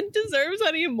don't think it deserves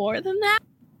any more than that.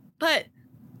 But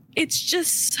it's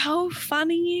just so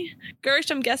funny. Gersh,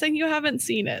 I'm guessing you haven't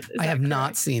seen it. I have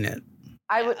not seen it.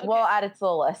 I would well add it to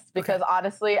the list because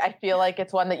honestly, I feel like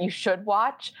it's one that you should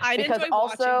watch. I'd enjoy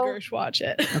watching Gersh watch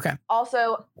it. Okay.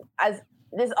 Also, as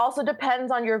this also depends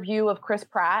on your view of Chris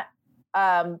Pratt,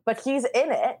 but he's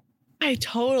in it. I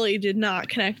totally did not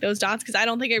connect those dots because I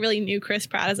don't think I really knew Chris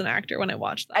Pratt as an actor when I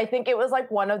watched that. I think it was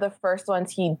like one of the first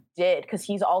ones he did because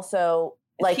he's also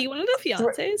like, is he one of the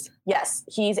fiancés? Yes,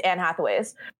 he's Anne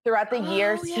Hathaway's. Throughout the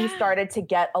years, he started to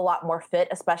get a lot more fit,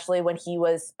 especially when he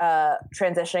was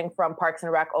transitioning from Parks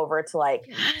and Rec over to like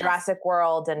Jurassic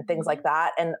World and things like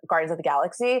that, and Guardians of the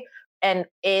Galaxy. And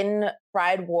in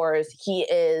Bride Wars, he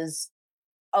is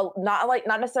not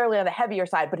necessarily on the heavier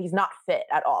side, but he's not fit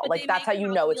at all. But like that's how you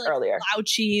know it's earlier.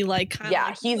 Slouchy, like kind of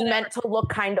like he's meant to look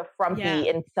kind of frumpy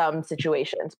in some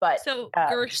situations. But so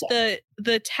Gersh,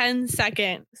 the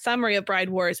 10-second summary of Bride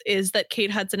Wars is that Kate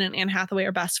Hudson and Anne Hathaway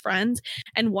are best friends,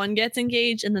 and one gets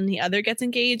engaged, and then the other gets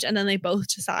engaged, and then they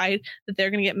both decide that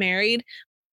they're going to get married.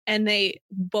 And they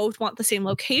both want the same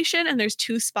location, and there's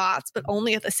 2 spots, but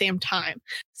only at the same time.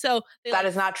 So that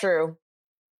is not true.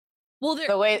 Well,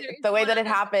 the way that it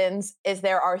happens is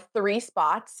there are 3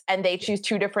 spots and they choose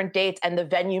 2 different dates and the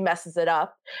venue messes it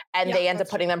up and they end up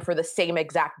putting them for the same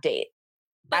exact date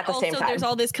at the same time. There's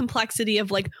all this complexity of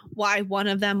like why one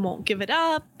of them won't give it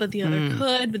up, but the other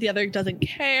could, but the other doesn't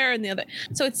care. And the other,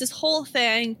 so it's this whole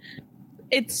thing.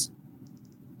 It's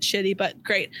shitty, but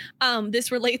great.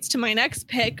 This relates to my next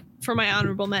pick for my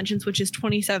honorable mentions, which is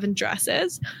 27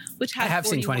 Dresses, which has I have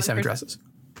seen 27 Dresses.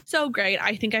 So great.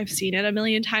 I think I've seen it a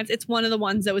million times. It's one of the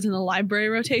ones that was in the library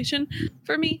rotation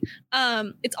for me.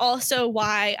 It's also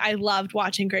why I loved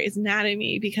watching Grey's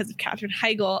Anatomy because of Katherine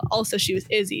Heigl. Also, she was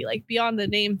Izzy, like beyond the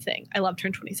name thing. I loved her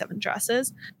in 27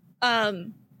 Dresses.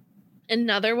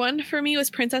 Another one for me was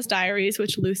Princess Diaries,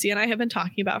 which Lucy and I have been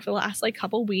talking about for the last like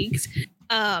couple weeks.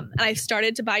 And I've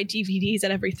started to buy DVDs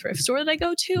at every thrift store that I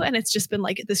go to. And it's just been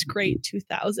like this great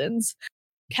 2000s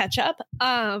catch up.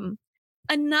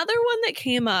 Another one that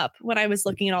came up when I was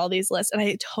looking at all these lists and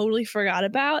I totally forgot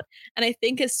about, and I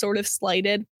think is sort of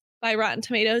slighted by Rotten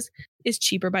Tomatoes, is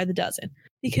Cheaper by the Dozen.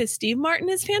 Because Steve Martin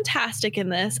is fantastic in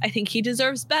this. I think he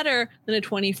deserves better than a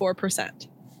 24%.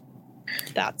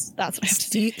 That's what I have to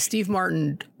say. Steve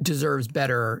Martin deserves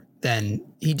better then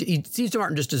Steve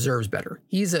Martin just deserves better.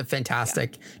 He's a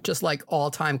fantastic, just like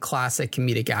all-time classic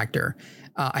comedic actor.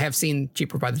 I have seen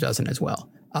Cheaper by the Dozen as well.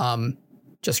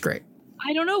 Just great.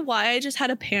 I don't know why I just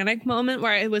had a panic moment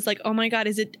where I was like, oh my God,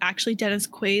 is it actually Dennis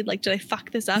Quaid? Like, did I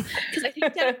fuck this up? Because I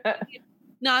think Dennis Quaid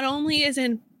not only is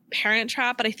in Parent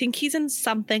Trap, but I think he's in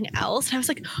something else. And I was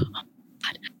like, oh my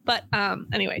God. But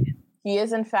anyway. He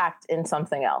is in fact in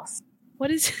something else. What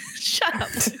is shut up.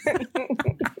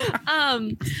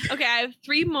 Okay, I have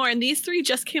 3 more, and these 3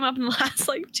 just came up in the last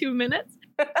like 2 minutes.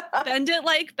 Bend It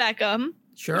Like Beckham.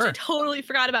 Sure. Which I totally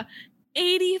forgot about.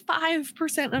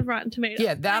 85% of Rotten Tomatoes.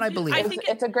 Yeah, that I believe.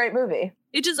 It's a great movie.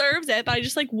 It deserves it, but I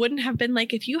just like wouldn't have been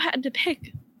like, if you had to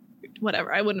pick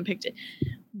whatever, I wouldn't have picked it.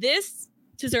 This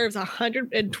deserves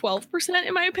 112%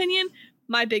 in my opinion.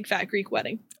 My Big Fat Greek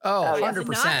Wedding. Oh,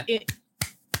 100%.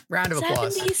 Round of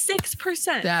applause.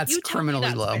 76%. That's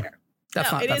criminally low. Fair.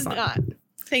 It is not.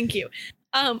 Thank you.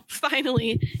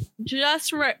 Finally,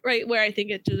 just right where I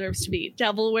think it deserves to be.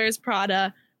 Devil Wears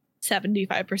Prada,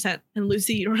 75%. And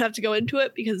Lucy, you don't have to go into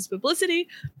it because it's publicity,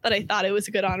 but I thought it was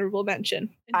a good honorable mention.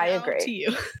 And I agree. To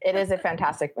you. It is a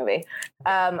fantastic movie.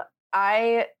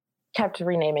 I kept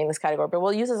renaming this category, but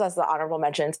we'll use this as the honorable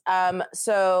mentions.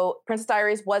 So Princess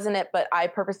Diaries wasn't it, but I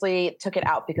purposely took it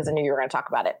out because I knew you were going to talk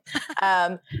about it.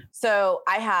 So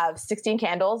I have 16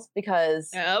 Candles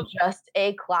because just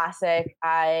a classic.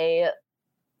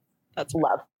 That's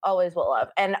love, always will love.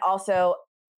 And also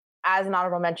as an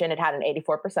honorable mention, it had an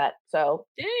 84%. So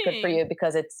good for you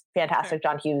because it's fantastic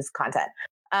John Hughes content.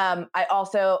 I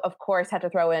also, of course, had to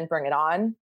throw in Bring It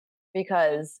On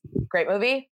because great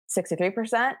movie,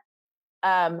 63%.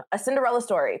 A Cinderella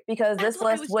Story because this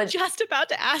list was just about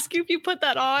to ask you if you put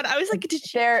that on. I was like, did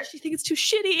she think it's too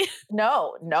shitty?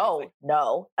 No.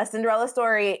 A Cinderella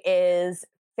Story is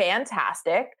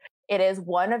fantastic. It is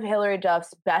one of Hilary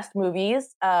Duff's best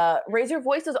movies. Raise Your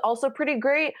Voice is also pretty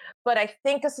great, but I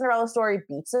think A Cinderella Story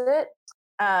beats it.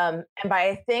 And by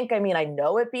I think, I mean, I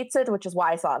know it beats it, which is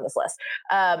why I saw on this list.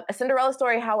 A Cinderella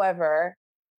Story, however,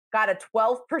 got a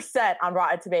 12% on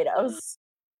Rotten Tomatoes.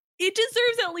 It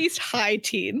deserves at least high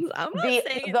teens. I'm not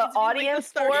saying the audience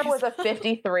score was a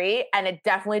 53, and it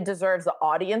definitely deserves the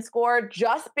audience score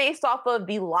just based off of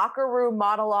the locker room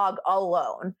monologue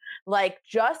alone. Like,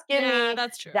 just give me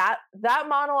that's true. that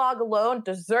monologue alone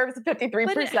deserves the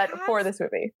 53% for this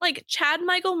movie. Like Chad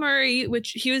Michael Murray,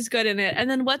 which he was good in it,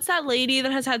 and then what's that lady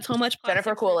that has had so much?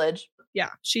 Jennifer Coolidge. Yeah,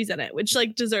 she's in it, which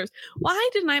like deserves. Why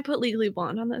didn't I put Legally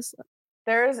Blonde on this list?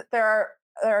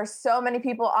 There are so many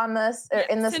people on this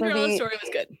in this Cinderella movie. Story was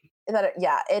good.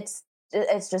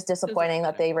 It's just disappointing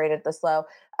that they rated this low.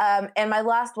 And my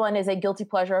last one is a guilty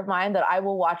pleasure of mine that I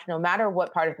will watch no matter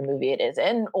what part of the movie it is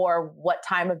in or what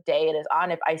time of day it is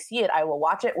on. If I see it, I will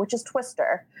watch it, which is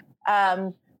Twister.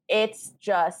 It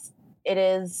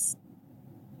is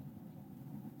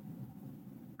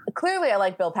clearly I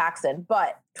like Bill Paxton,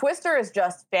 but Twister is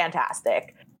just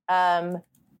fantastic.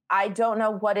 I don't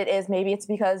know what it is. Maybe it's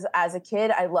because as a kid,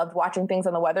 I loved watching things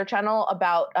on the Weather Channel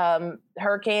about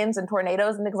hurricanes and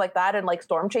tornadoes and things like that and like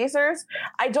storm chasers.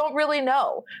 I don't really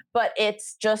know, but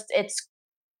it's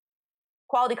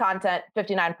quality content,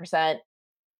 59%.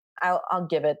 I'll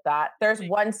give it that. There's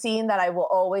one scene that I will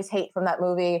always hate from that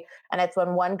movie, and it's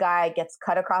when one guy gets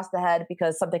cut across the head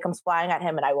because something comes flying at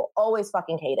him, and I will always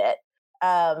fucking hate it.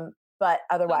 But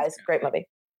otherwise, great movie.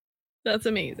 That's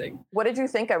amazing. What did you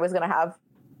think I was going to have?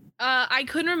 I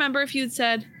couldn't remember if you'd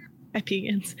said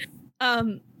Pegans.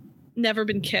 Never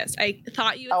Been Kissed. I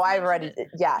thought you. Oh, I've already.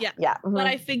 Yeah. Mm-hmm. But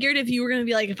I figured if you were going to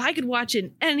be like, if I could watch it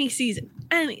in any season,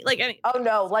 any. Oh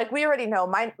no! Like we already know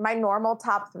my normal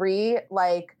top 3,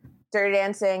 like Dirty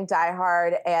Dancing, Die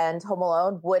Hard, and Home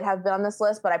Alone would have been on this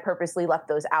list, but I purposely left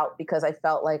those out because I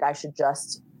felt like I should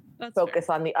just focus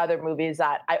on the other movies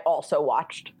that I also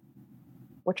watched,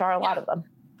 which are a lot of them.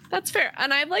 That's fair.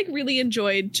 And I've like really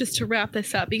enjoyed, just to wrap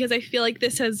this up, because I feel like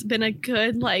this has been a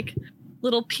good like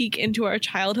little peek into our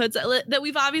childhoods that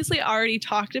we've obviously already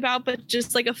talked about, but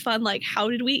just like a fun, like, how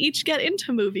did we each get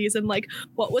into movies, and like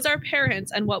what was our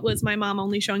parents, and what was my mom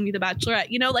only showing me The Bachelorette,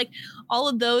 you know, like all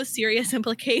of those serious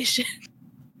implications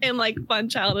in like fun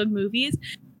childhood movies.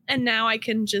 And now I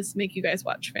can just make you guys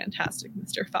watch Fantastic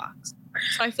Mr. Fox.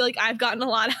 So I feel like I've gotten a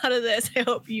lot out of this. I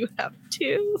hope you have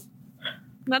too.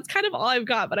 And that's kind of all I've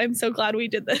got, but I'm so glad we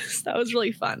did this. That was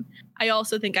really fun. I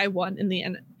also think I won in the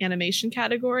animation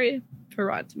category for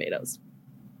Rotten Tomatoes,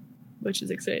 which is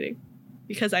exciting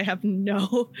because I have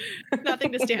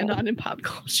nothing to stand on in pop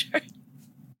culture.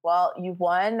 Well, you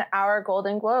won our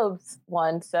Golden Globes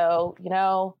one, so, you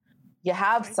know, you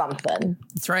have something.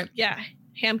 That's right. Yeah.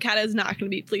 Hamcat is not going to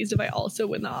be pleased if I also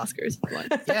win the Oscars.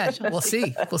 Yeah, we'll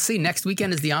see. We'll see. Next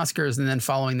weekend is the Oscars, and then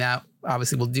following that,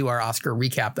 obviously, we'll do our Oscar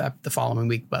recap the following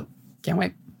week. But can't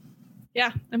wait.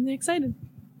 Yeah, I'm excited.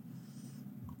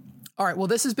 All right. Well,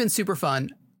 this has been super fun.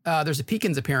 There's a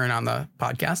Peekins appearing on the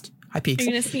podcast. Hi, Peeks. Are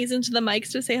you going to sneeze into the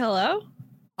mics to say hello?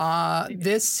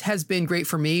 This has been great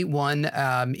for me. One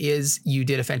is you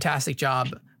did a fantastic job.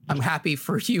 I'm happy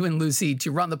for you and Lucy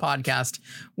to run the podcast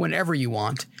whenever you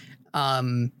want.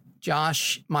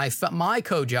 Josh, my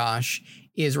co-Josh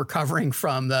is recovering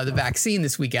from the vaccine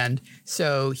this weekend.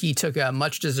 So he took a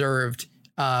much deserved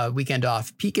weekend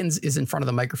off. Peekins is in front of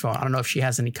the microphone. I don't know if she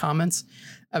has any comments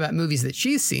about movies that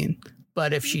she's seen,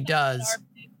 but if she does,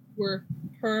 we're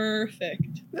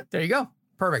perfect. There you go.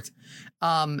 Perfect.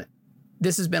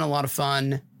 This has been a lot of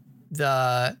fun.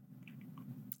 I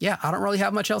don't really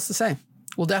have much else to say.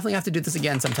 We'll definitely have to do this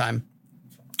again sometime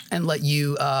and let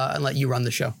you run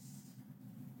the show.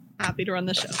 Happy to run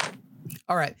the show.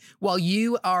 All right. While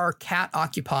you are cat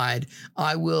occupied,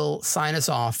 I will sign us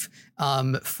off.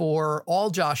 For all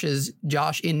Josh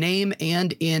in name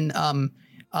and in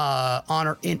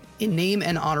honor, in name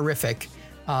and honorific.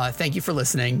 Thank you for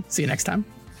listening. See you next time.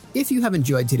 If you have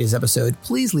enjoyed today's episode,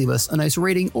 please leave us a nice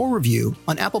rating or review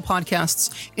on Apple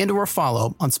Podcasts and/or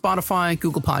follow on Spotify,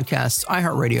 Google Podcasts,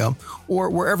 iHeartRadio, or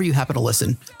wherever you happen to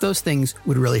listen. Those things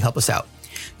would really help us out.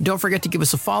 Don't forget to give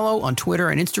us a follow on Twitter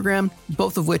and Instagram,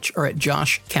 both of which are at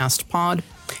JoshCastPod,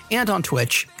 and on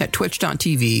Twitch at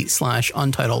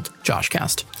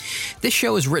twitch.tv/UntitledJoshCast. This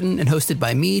show is written and hosted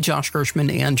by me, Josh Gershman,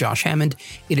 and Josh Hammond.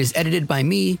 It is edited by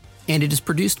me, and it is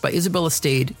produced by Isabella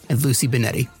Stade and Lucy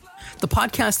Benetti. The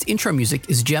podcast intro music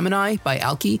is Gemini by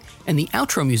Alki, and the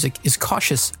outro music is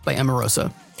Cautious by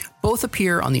Amorosa. Both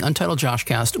appear on the Untitled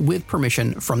Joshcast with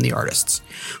permission from the artists.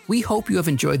 We hope you have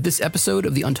enjoyed this episode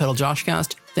of the Untitled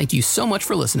Joshcast. Thank you so much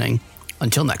for listening.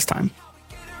 Until next time.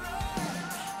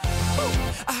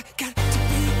 I got to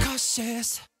be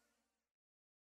cautious.